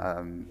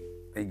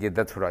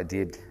that's what I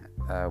did.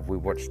 We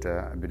watched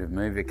a bit of a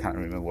movie. I can't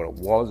remember what it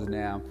was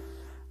now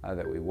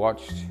that we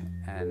watched,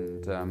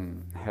 and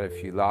had a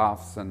few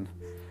laughs. And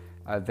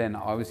then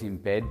I was in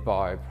bed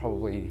by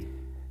probably,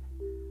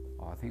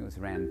 I think it was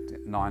around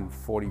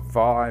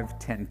 9:45,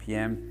 10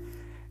 p.m.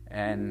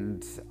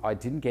 And I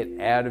didn't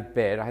get out of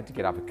bed. I had to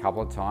get up a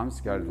couple of times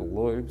to go to the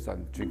loo, so I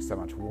drink so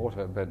much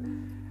water, but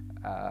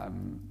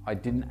I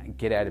didn't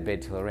get out of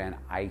bed till around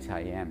 8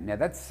 a.m. Now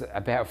that's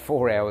about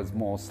 4 hours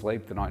more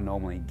sleep than I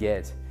normally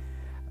get.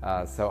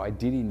 So I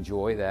did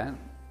enjoy that.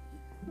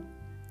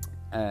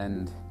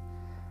 And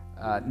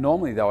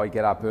normally though I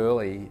get up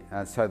early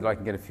so that I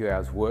can get a few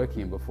hours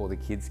working before the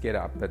kids get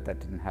up, but that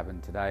didn't happen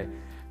today.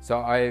 So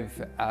I've,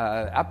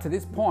 up to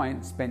this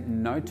point, spent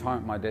no time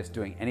at my desk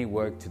doing any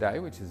work today,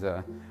 which is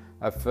a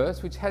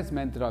first, which has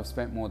meant that I've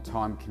spent more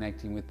time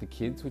connecting with the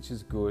kids, which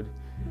is good.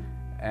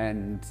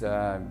 And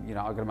I've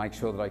got to make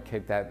sure that I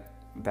keep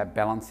that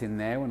balance in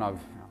there when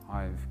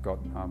I've got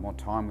more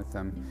time with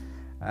them.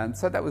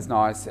 So that was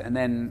nice. And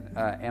then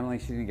Emily,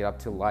 she didn't get up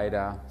till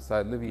later.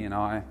 So Livy and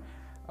I,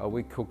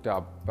 we cooked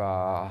up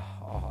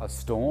a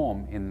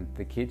storm in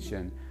the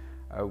kitchen.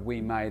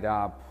 We made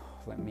up,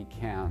 let me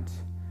count,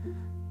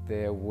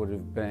 there would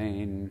have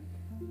been,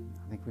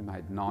 I think we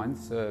made 9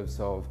 serves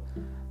of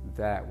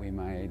that. We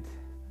made,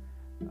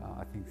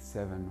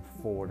 7,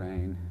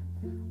 14,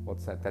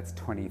 what's that? That's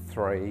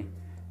 23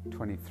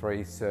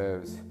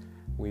 serves.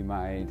 We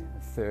made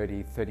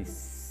 30,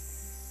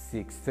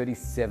 36,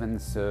 37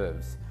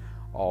 serves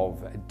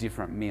of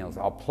different meals.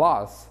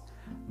 Plus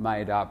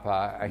made up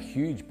a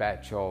huge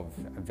batch of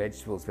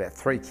vegetables, about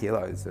 3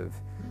 kilos of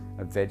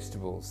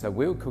vegetables. So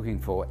we were cooking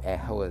for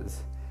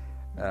hours.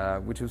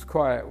 Which was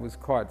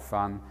quite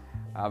fun,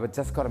 but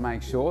just got to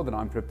make sure that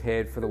I'm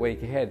prepared for the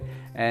week ahead.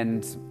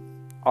 And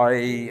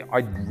I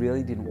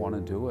really didn't want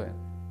to do it.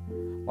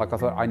 Like I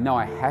thought, I know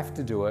I have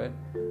to do it,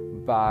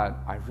 but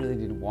I really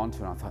didn't want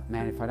to. And I thought,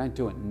 man, if I don't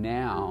do it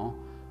now,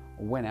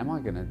 when am I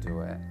going to do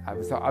it? I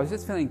was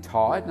just feeling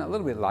tired and a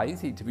little bit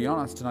lazy, to be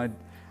honest. And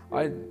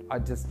I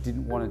just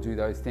didn't want to do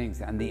those things.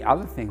 And the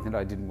other thing that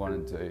I didn't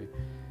want to do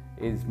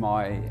is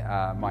my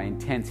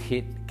intense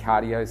HIIT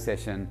cardio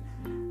session.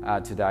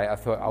 Today. I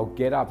thought I'll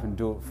get up and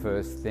do it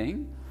first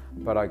thing,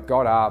 but I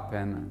got up,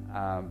 and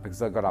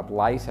because I got up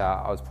later,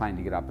 I was planning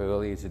to get up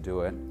earlier to do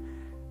it,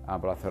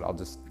 but I thought I'll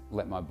just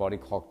let my body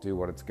clock do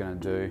what it's going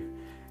to do.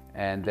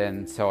 And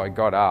then so I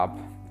got up,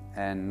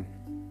 and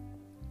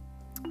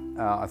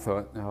I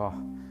thought,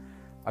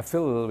 I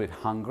feel a little bit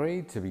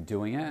hungry to be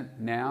doing it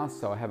now,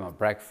 so I had my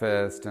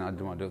breakfast, and I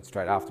didn't want to do it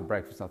straight after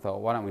breakfast. I thought,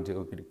 why don't we do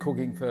a bit of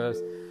cooking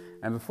first?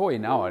 And before you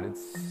know it,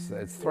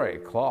 it's 3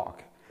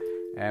 o'clock.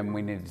 And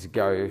we needed to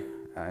go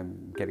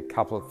get a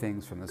couple of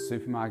things from the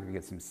supermarket,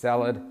 get some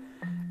salad.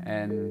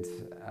 And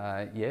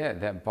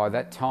by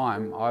that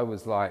time, I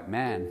was like,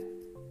 man,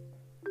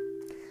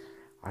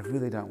 I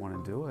really don't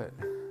want to do it.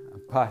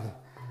 But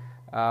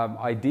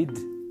I did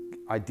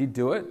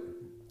do it,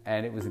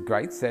 and it was a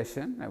great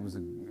session. It was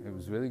a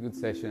really good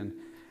session.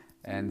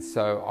 And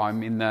so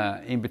I'm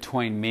in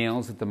between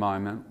meals at the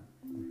moment.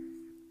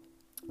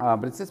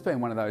 But it's just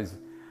been one of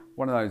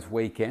those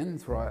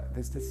weekends where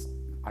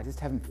I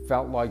just haven't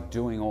felt like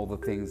doing all the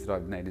things that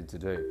I've needed to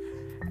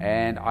do.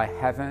 And I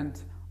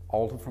haven't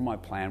altered from my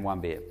plan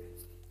one bit.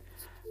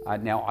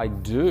 Now, I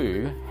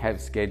do have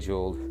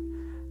scheduled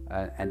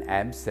an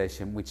abs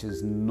session, which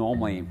is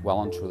normally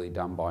well and truly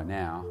done by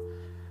now.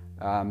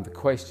 The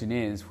question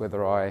is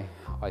whether I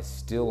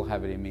still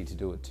have it in me to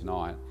do it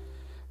tonight.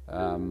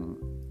 As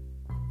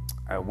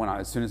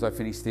soon as I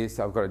finish this,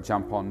 I've got to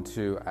jump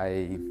onto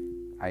a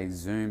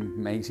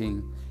Zoom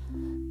meeting.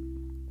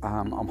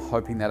 I'm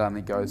hoping that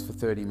only goes for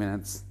 30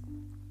 minutes.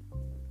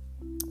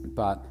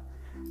 But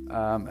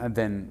and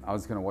then I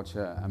was going to watch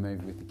a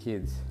movie with the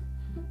kids.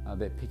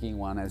 They're picking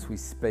one as we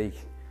speak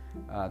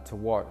to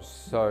watch.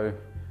 So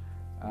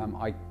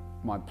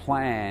my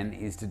plan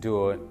is to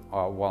do it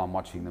while I'm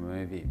watching the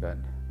movie, but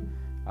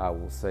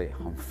we'll see.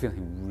 I'm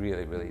feeling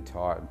really, really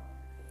tired.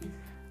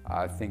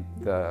 I think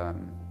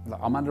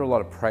I'm under a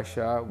lot of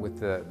pressure with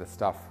the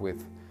stuff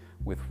with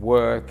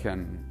work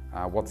and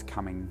what's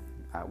coming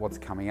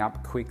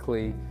up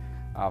quickly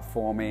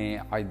for me.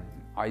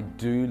 I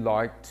do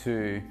like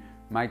to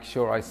make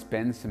sure I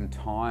spend some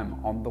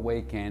time on the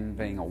weekend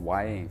being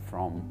away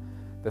from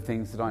the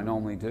things that I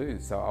normally do,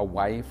 so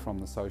away from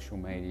the social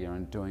media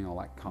and doing all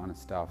that kind of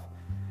stuff.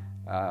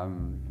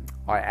 I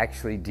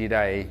actually did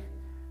a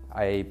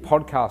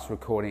podcast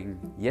recording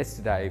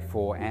yesterday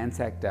for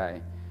Anzac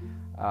Day,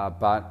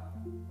 but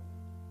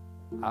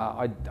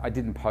I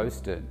didn't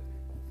post it,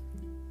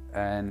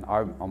 and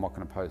I'm not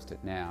going to post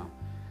it now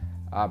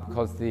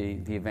because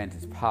the event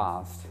is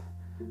past.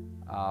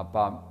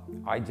 But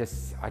I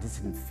just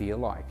didn't feel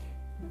like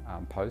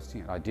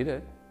posting it. I did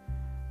it.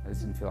 I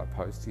just didn't feel like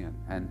posting it.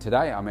 And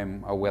today,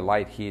 we're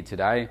late here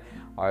today.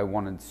 I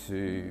wanted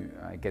to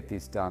get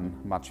this done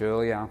much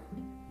earlier,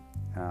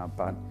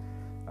 but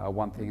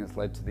one thing has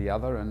led to the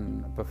other,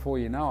 and before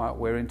you know it,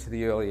 we're into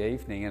the early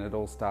evening, and it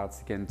all starts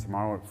again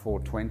tomorrow at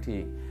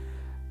 4:20.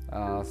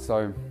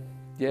 So,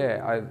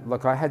 yeah,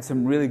 I had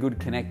some really good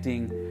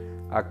connecting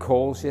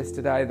calls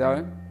yesterday,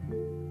 though.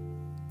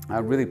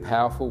 Really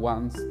powerful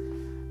ones.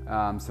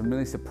 Some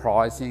really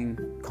surprising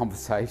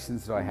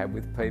conversations that I had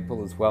with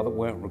people as well that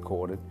weren't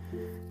recorded.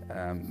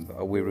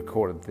 We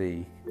recorded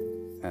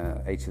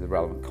each of the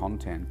relevant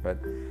content,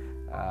 but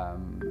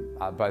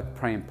both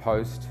pre and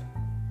post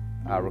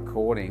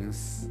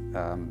recordings,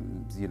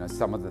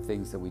 some of the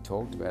things that we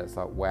talked about, it's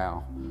like,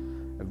 wow,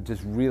 it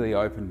just really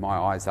opened my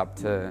eyes up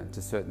to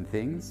certain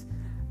things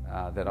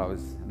that I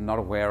was not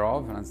aware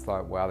of, and it's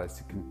like, wow,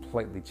 that's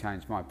completely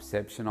changed my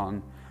perception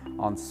on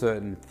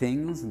certain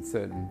things and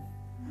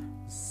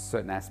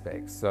certain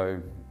aspects.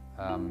 So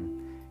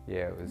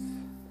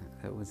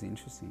it was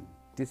interesting,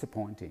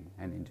 disappointing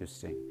and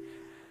interesting.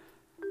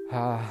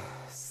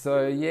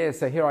 So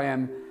here I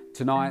am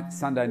tonight,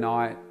 Sunday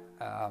night,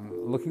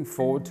 looking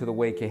forward to the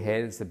week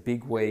ahead. It's a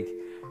big week.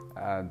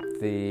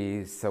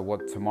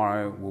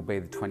 Tomorrow will be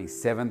the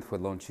 27th. We're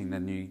launching the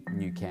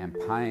new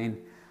campaign,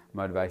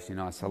 Motivation in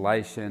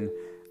Isolation.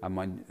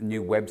 My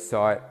new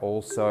website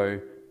also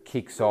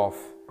kicks off.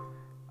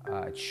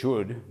 It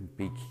should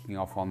be kicking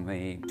off on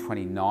the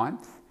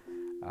 29th,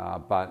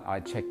 but I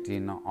checked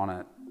in on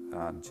it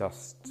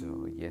just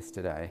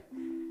yesterday,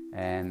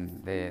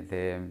 and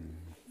they're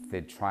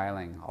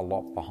trailing a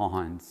lot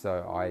behind,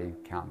 so I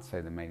can't see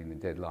them meeting the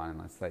deadline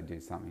unless they do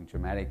something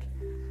dramatic.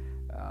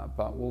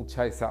 But we'll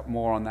chase up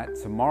more on that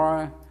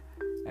tomorrow.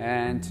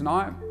 And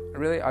tonight,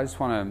 really, I just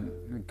want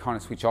to kind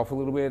of switch off a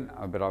little bit.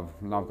 But I've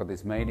got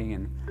this meeting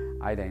in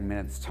 18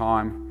 minutes'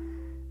 time,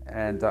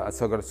 and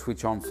so I've got to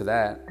switch on for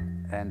that,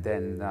 and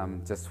then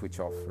just switch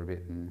off for a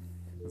bit and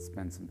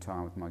spend some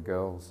time with my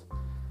girls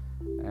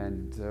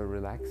and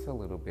relax a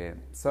little bit.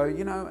 So,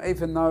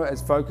 even though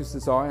as focused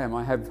as I am,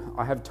 I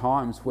have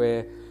times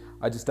where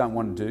I just don't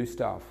want to do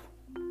stuff.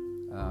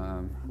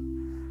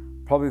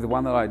 Probably the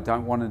one that I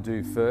don't want to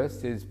do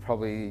first is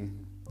probably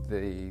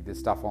the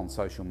stuff on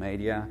social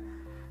media.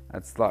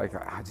 It's like,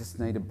 I just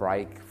need a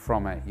break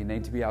from it. You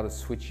need to be able to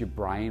switch your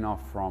brain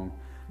off from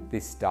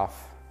this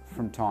stuff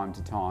from time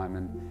to time,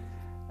 and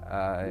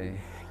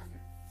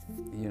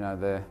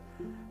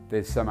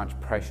there's so much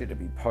pressure to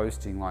be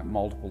posting like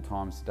multiple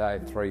times a day,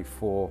 3,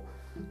 4,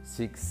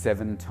 6,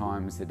 7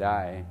 times a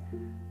day,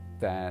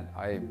 that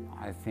I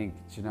think,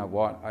 do you know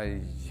what,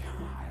 I'm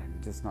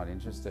just not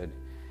interested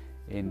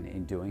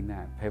in doing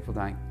that. People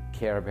don't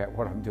care about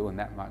what I'm doing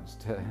that much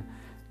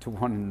to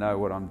want to know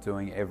what I'm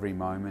doing every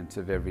moment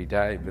of every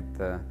day,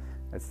 but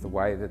it's the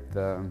way that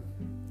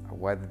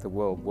the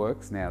world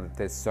works now, that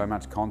there's so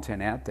much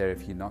content out there.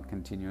 If you're not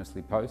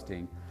continuously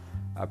posting,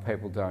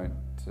 people don't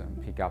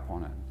pick up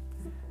on it.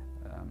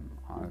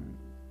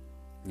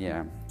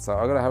 So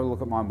I've got to have a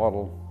look at my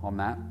model on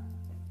that.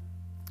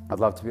 I'd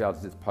love to be able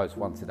to just post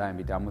once a day and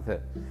be done with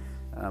it,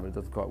 but it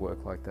doesn't quite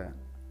work like that.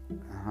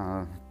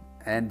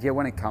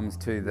 When it comes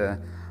to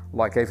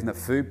even the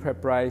food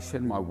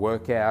preparation, my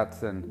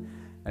workouts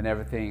and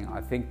everything,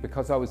 I think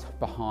because I was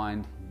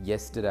behind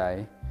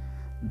yesterday,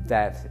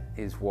 that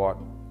is what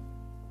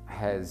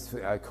has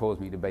caused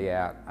me to be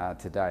out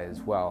today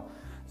as well.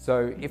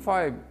 So if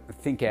I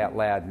think out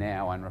loud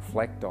now and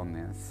reflect on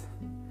this,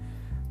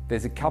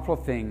 there's a couple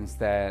of things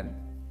that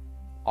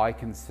I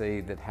can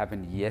see that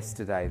happened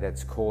yesterday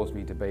that's caused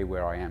me to be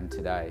where I am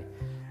today.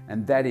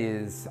 And that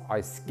is, I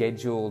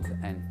scheduled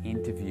an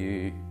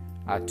interview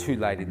too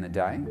late in the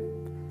day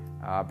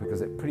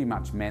because it pretty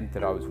much meant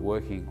that I was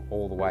working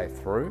all the way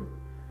through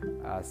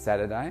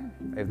Saturday.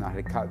 Even though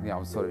I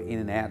was sort of in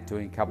and out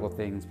doing a couple of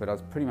things, but I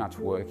was pretty much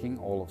working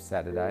all of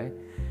Saturday.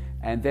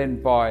 And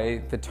then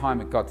by the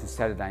time it got to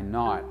Saturday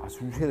night, I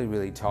was really,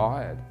 really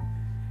tired.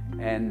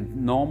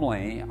 And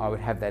normally I would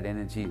have that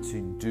energy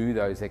to do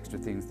those extra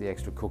things, the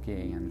extra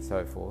cooking and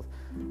so forth,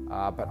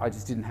 but I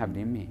just didn't have it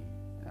in me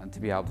to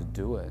be able to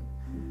do it.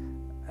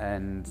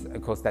 And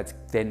of course that's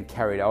then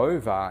carried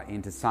over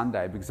into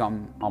Sunday because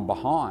I'm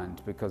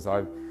behind, because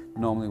I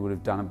normally would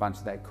have done a bunch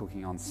of that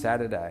cooking on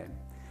Saturday,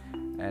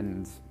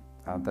 and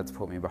that's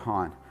put me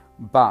behind.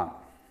 But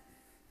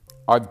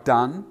I've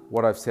done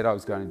what I've said I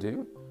was going to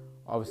do.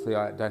 Obviously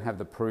I don't have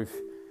the proof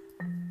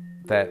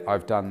that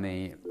I've done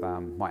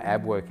my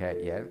ab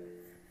workout yet,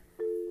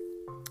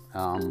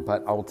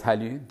 but I will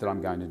tell you that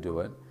I'm going to do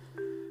it,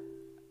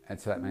 and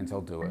so that means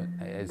I'll do it.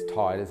 As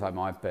tired as I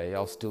might be,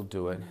 I'll still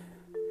do it.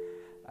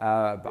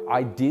 But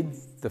I did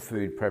the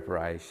food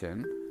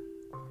preparation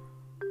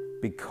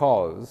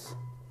because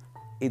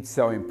it's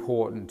so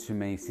important to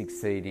me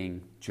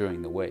succeeding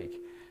during the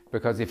week.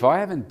 Because if I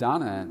haven't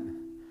done it,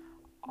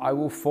 I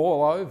will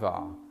fall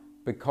over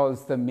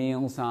because the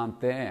meals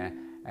aren't there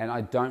and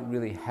I don't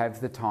really have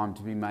the time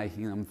to be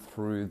making them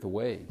through the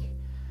week.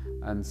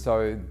 And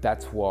so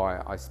that's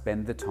why I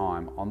spend the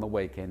time on the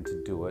weekend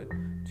to do it,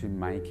 to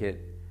make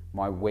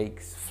my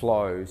weeks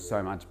flow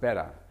so much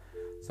better.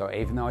 So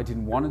even though I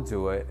didn't want to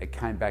do it, it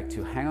came back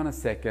to, hang on a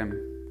second,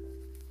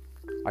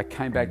 I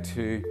came back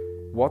to,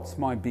 what's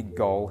my big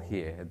goal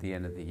here at the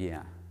end of the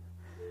year?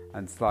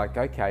 And it's like,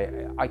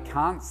 okay, I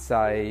can't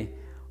say,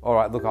 all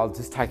right, look, I'll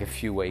just take a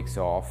few weeks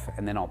off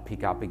and then I'll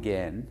pick up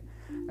again.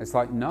 It's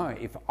like, no,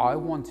 if I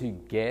want to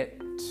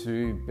get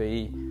to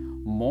be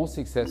more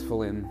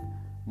successful in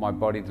my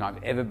body than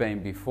I've ever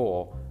been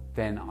before,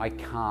 then I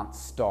can't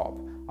stop.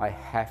 I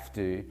have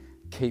to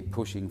keep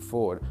pushing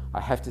forward.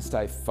 I have to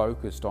stay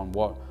focused on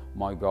what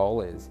my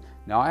goal is.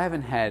 Now, I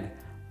haven't had,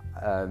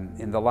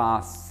 in the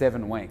last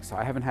 7 weeks,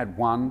 I haven't had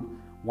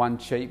one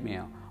cheat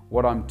meal.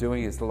 What I'm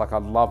doing is, like, I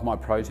love my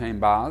protein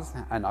bars,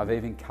 and I've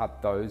even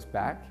cut those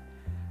back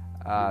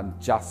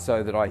just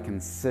so that I can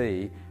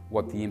see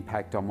what the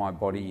impact on my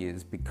body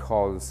is,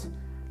 because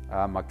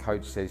my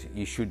coach says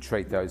you should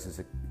treat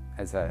those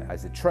as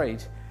a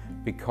treat,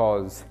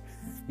 because,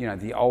 you know,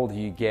 the older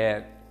you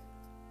get,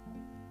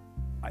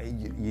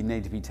 you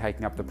need to be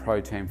taking up the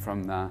protein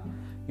from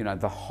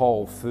the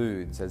whole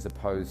foods as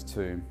opposed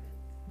to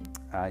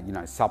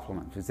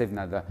supplements. Because even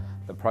though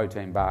the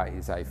protein bar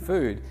is a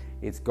food,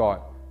 it's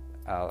got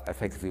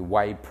effectively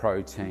whey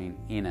protein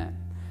in it.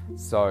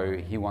 So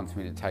he wants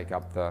me to take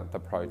up the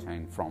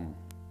protein from,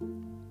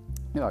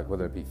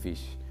 whether it be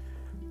fish,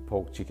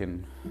 pork,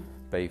 chicken,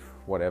 beef,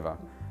 whatever,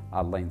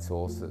 lean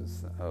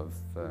sources of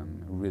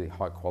really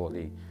high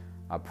quality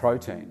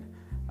protein.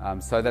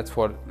 So that's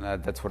what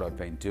I've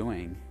been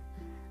doing.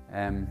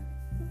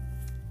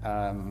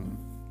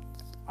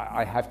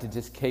 I have to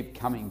just keep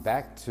coming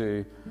back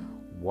to,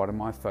 what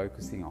am I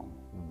focusing on?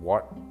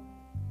 What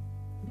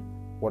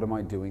am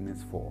I doing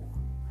this for?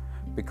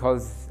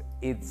 Because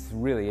it's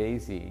really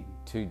easy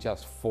to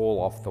just fall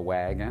off the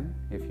wagon,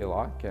 if you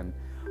like, and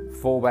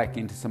fall back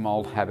into some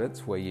old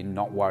habits where you're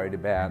not worried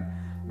about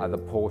the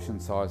portion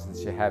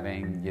sizes you're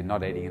having, you're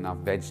not eating enough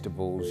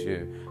vegetables,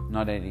 you're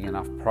not eating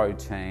enough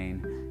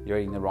protein, you're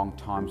eating the wrong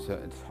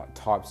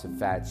types of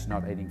fats, you're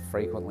not eating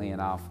frequently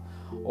enough.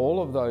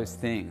 All of those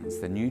things,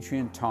 the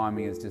nutrient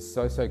timing is just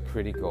so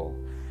critical.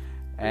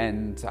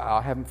 And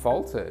I haven't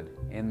faltered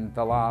in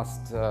the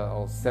last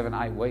 7,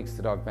 8 weeks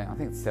that I've been, I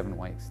think it's 7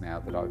 weeks now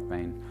that I've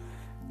been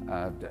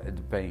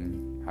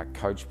being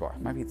coached by.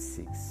 Maybe it's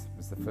 6. It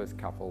was the first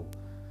couple.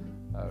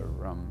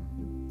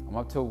 I'm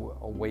up to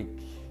a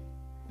week,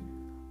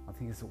 I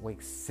think it's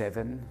week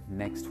 7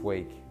 next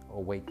week,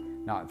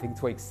 I think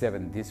it's week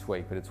 7 this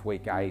week, but it's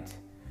week 8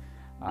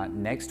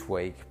 next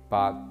week.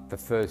 But the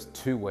first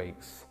 2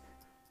 weeks,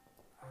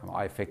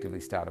 I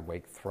effectively started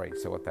week 3.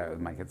 So what that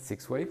would make it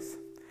 6 weeks.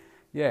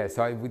 Yeah,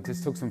 so we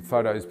just took some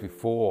photos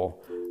before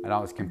and I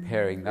was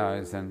comparing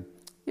those, and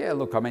yeah,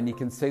 look, I mean, you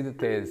can see that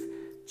there's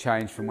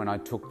change from when I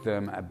took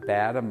them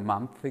about a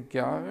month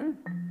ago.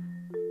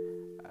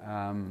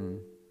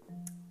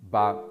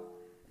 But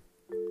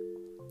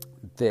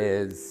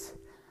there's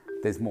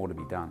more to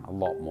be done, a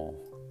lot more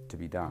to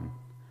be done.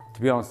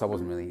 To be honest, I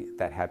wasn't really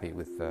that happy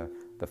with the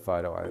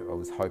photo. I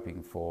was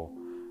hoping for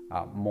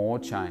more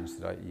change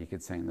that you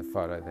could see in the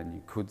photo than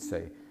you could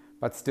see.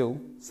 But still,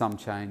 some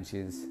change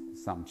is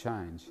some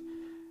change.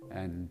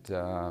 And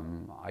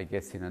I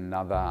guess in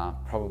another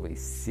probably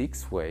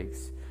 6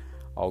 weeks,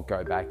 I'll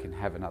go back and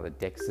have another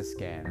DEXA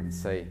scan and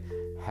see,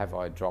 have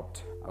I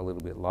dropped a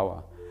little bit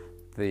lower?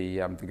 The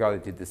guy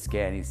that did the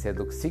scan, he said,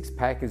 look,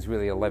 6-pack is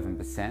really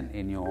 11%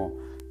 in your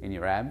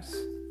abs.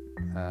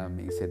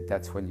 He said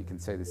that's when you can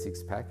see the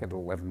 6-pack at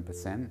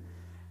 11%.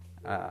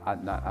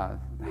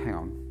 Hang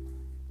on,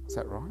 is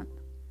that right?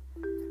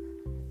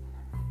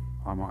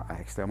 I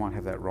might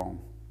have that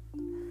wrong,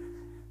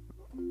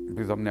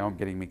 because I'm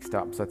getting mixed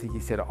up. So I think he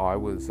said I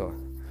was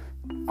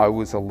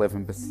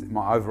 11%.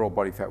 My overall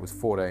body fat was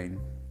 14,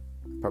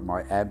 but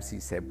my abs, he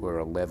said, were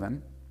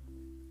 11.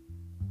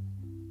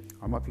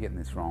 I might be getting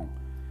this wrong.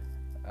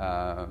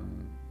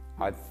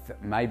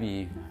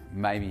 Maybe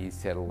he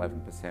said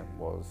 11%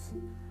 was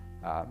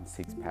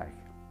 6-pack.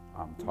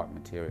 type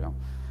material.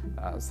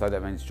 So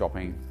that means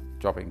dropping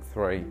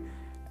 3.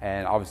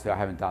 And obviously I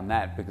haven't done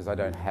that because I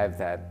don't have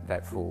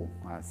that full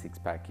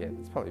 6-pack yet.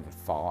 It's probably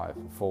 5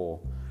 or 4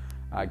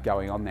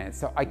 going on there.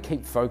 So I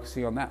keep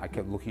focusing on that. I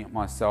keep looking at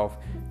myself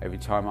every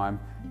time I'm,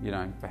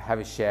 have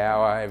a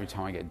shower, every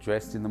time I get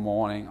dressed in the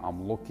morning,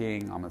 I'm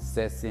looking, I'm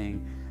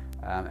assessing,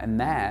 and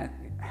that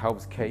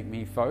helps keep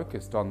me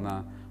focused on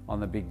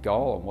the big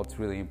goal and what's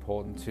really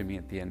important to me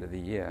at the end of the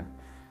year.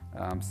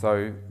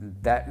 So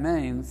that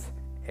means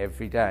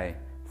every day,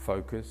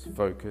 focus.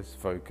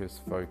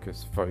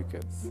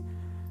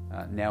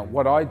 Now,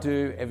 what I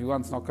do,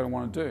 everyone's not going to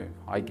want to do.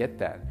 I get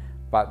that,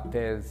 but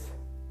there's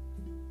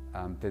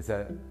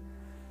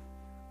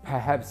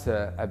perhaps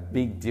a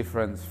big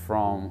difference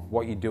from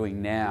what you're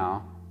doing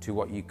now to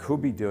what you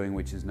could be doing,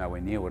 which is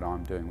nowhere near what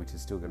I'm doing, which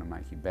is still going to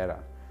make you better.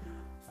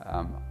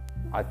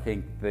 I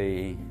think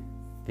the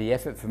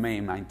effort for me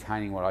in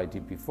maintaining what I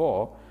did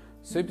before,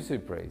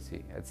 super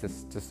easy. It's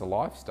just a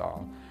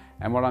lifestyle.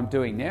 And what I'm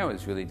doing now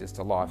is really just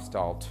a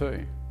lifestyle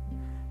too.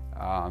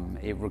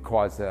 It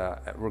requires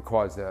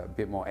a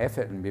bit more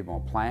effort and a bit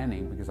more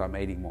planning because I'm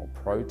eating more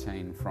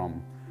protein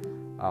from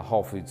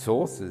whole food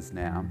sources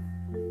now,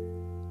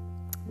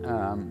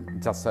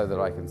 just so that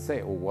I can see,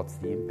 what's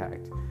the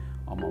impact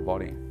on my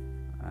body.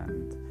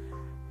 And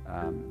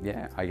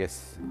I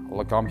guess,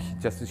 look, I'm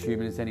just as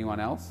human as anyone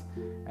else,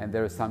 and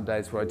there are some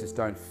days where I just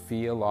don't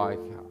feel like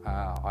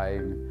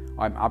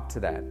I'm up to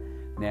that.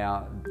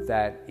 Now,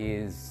 that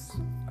is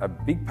a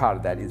big part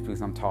of that is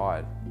because I'm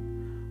tired.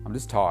 I'm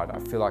just tired. I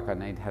feel like I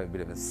need to have a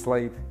bit of a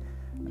sleep.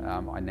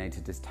 I need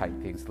to just take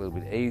things a little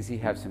bit easy,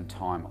 have some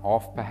time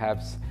off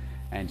perhaps,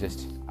 and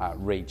just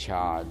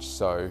recharge.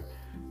 So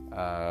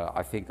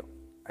I think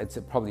it's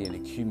probably an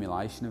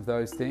accumulation of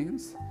those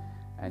things.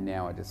 And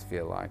now I just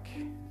feel like,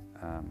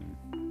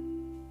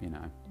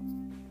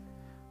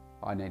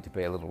 I need to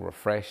be a little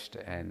refreshed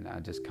and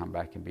just come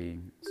back and be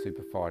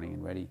super fighting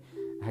and ready.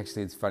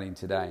 Actually, it's funny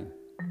today.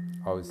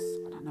 I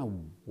don't know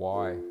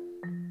why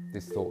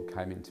this thought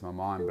came into my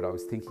mind, but I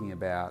was thinking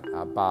about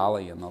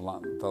Bali and the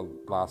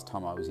last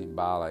time I was in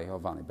Bali.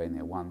 I've only been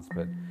there once,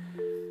 but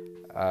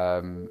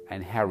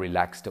and how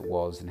relaxed it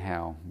was and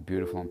how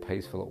beautiful and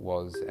peaceful it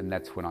was. And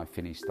that's when I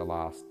finished the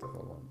last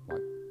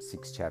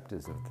 6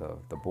 chapters of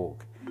the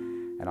book.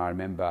 And I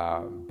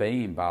remember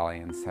being in Bali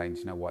and saying,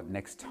 you know what,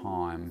 next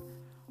time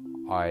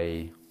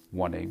I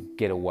want to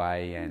get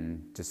away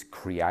and just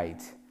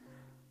create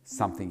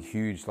something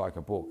huge like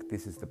a book,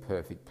 this is the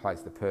perfect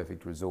place, the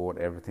perfect resort,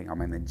 everything. I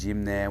mean, the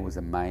gym there was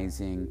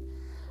amazing.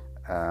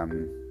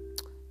 The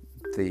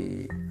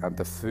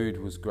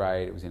food was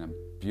great. It was in a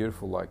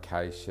beautiful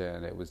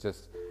location. It was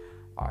just,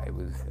 it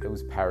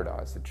was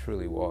paradise. It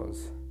truly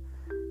was.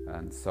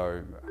 And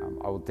so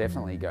I will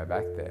definitely go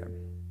back there.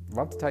 I'd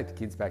love to take the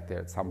kids back there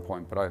at some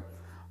point, but I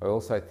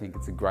also think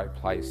it's a great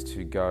place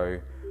to go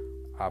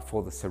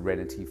for the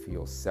serenity for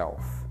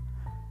yourself.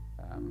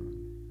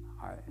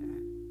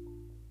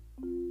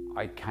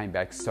 I came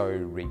back so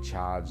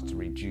recharged,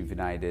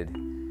 rejuvenated,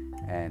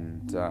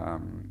 and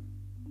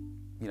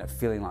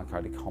feeling like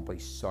I'd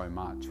accomplished so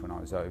much when I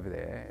was over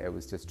there. It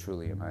was just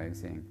truly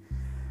amazing.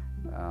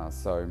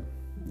 The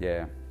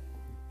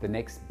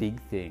next big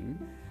thing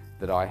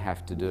that I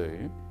have to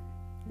do,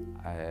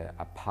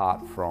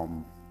 apart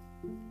from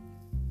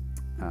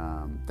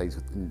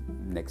these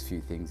next few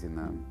things in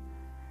the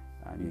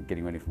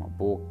getting ready for my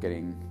book,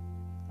 getting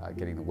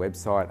the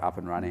website up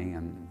and running,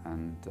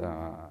 and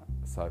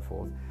so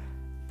forth.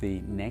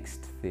 The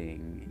next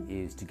thing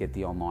is to get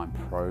the online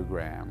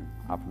program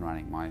up and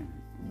running,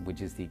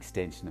 which is the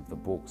extension of the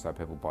book. So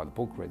people buy the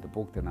book, read the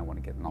book, then they want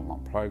to get an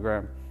online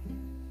program.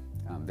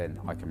 Then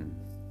I can,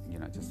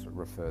 just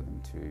refer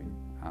them to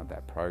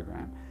that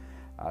program.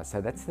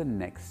 So that's the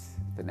next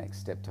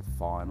step to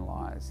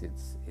finalise.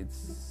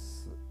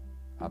 It's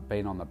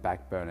been on the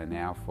back burner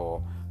now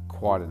for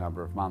quite a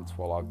number of months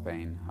while I've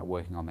been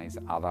working on these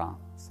other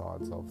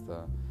sides of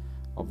the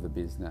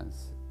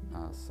business.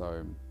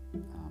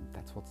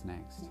 That's what's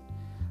next.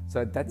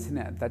 So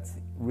that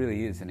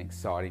really is an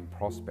exciting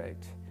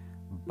prospect,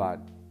 but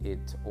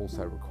it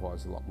also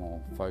requires a lot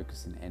more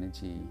focus and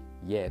energy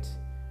yet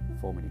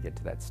for me to get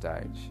to that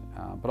stage.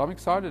 But I'm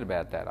excited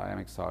about that. I am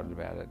excited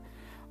about it.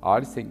 I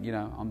just think,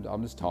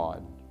 I'm just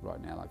tired right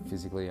now. Like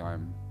physically,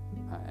 and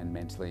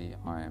mentally,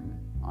 I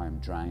am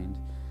drained.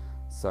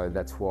 So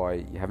that's why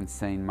you haven't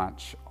seen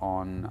much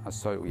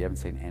you haven't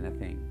seen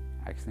anything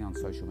actually on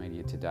social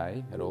media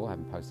today at all. I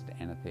haven't posted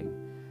anything.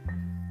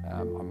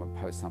 I'm gonna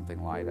post something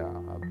later,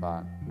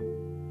 but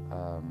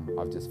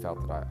I've just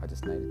felt that I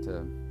just need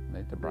to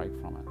break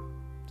from it.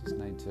 Just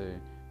need to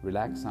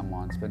relax,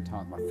 unwind, spend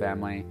time with my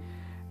family,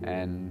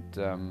 and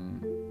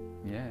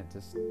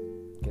just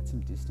get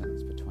some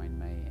distance between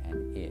me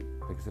and it,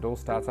 because it all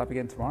starts up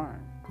again tomorrow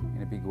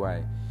in a big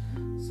way.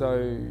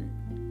 So,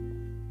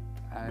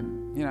 I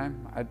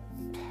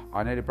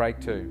need a break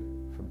too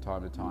from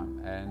time to time,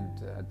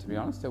 and to be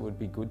honest, it would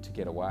be good to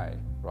get away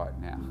right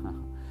now.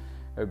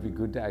 It would be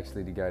good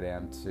to go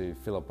down to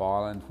Phillip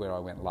Island, where I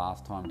went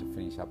last time to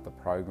finish up the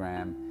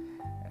program,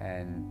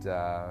 and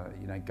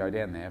go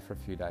down there for a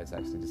few days,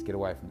 actually just get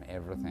away from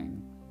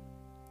everything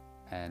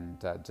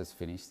and just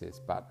finish this.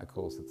 But of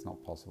course it's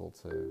not possible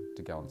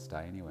to go and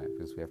stay anywhere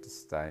because we have to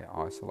stay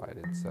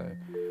isolated, so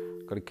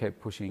got to keep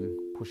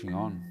pushing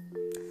on.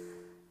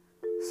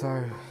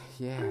 So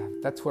yeah,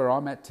 that's where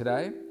I'm at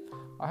today.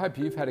 I hope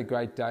you've had a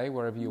great day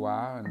wherever you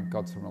are and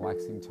got some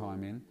relaxing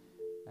time in,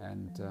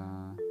 and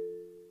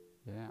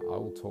I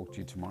will talk to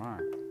you tomorrow,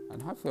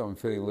 and hopefully I'm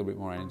feeling a little bit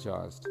more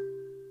energised.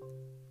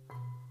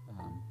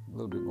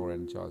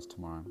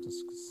 Tomorrow.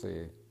 Just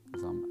see,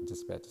 because I'm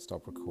just about to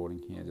stop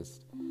recording here.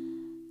 Just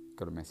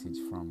got a message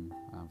from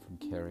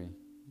Kerry.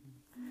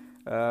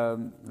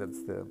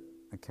 That's the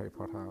Kerry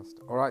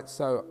podcast. All right,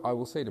 so I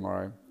will see you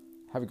tomorrow.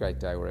 Have a great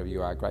day wherever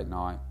you are. Great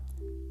night.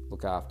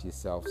 Look after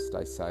yourself.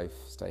 Stay safe.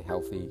 Stay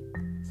healthy.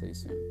 See you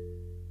soon.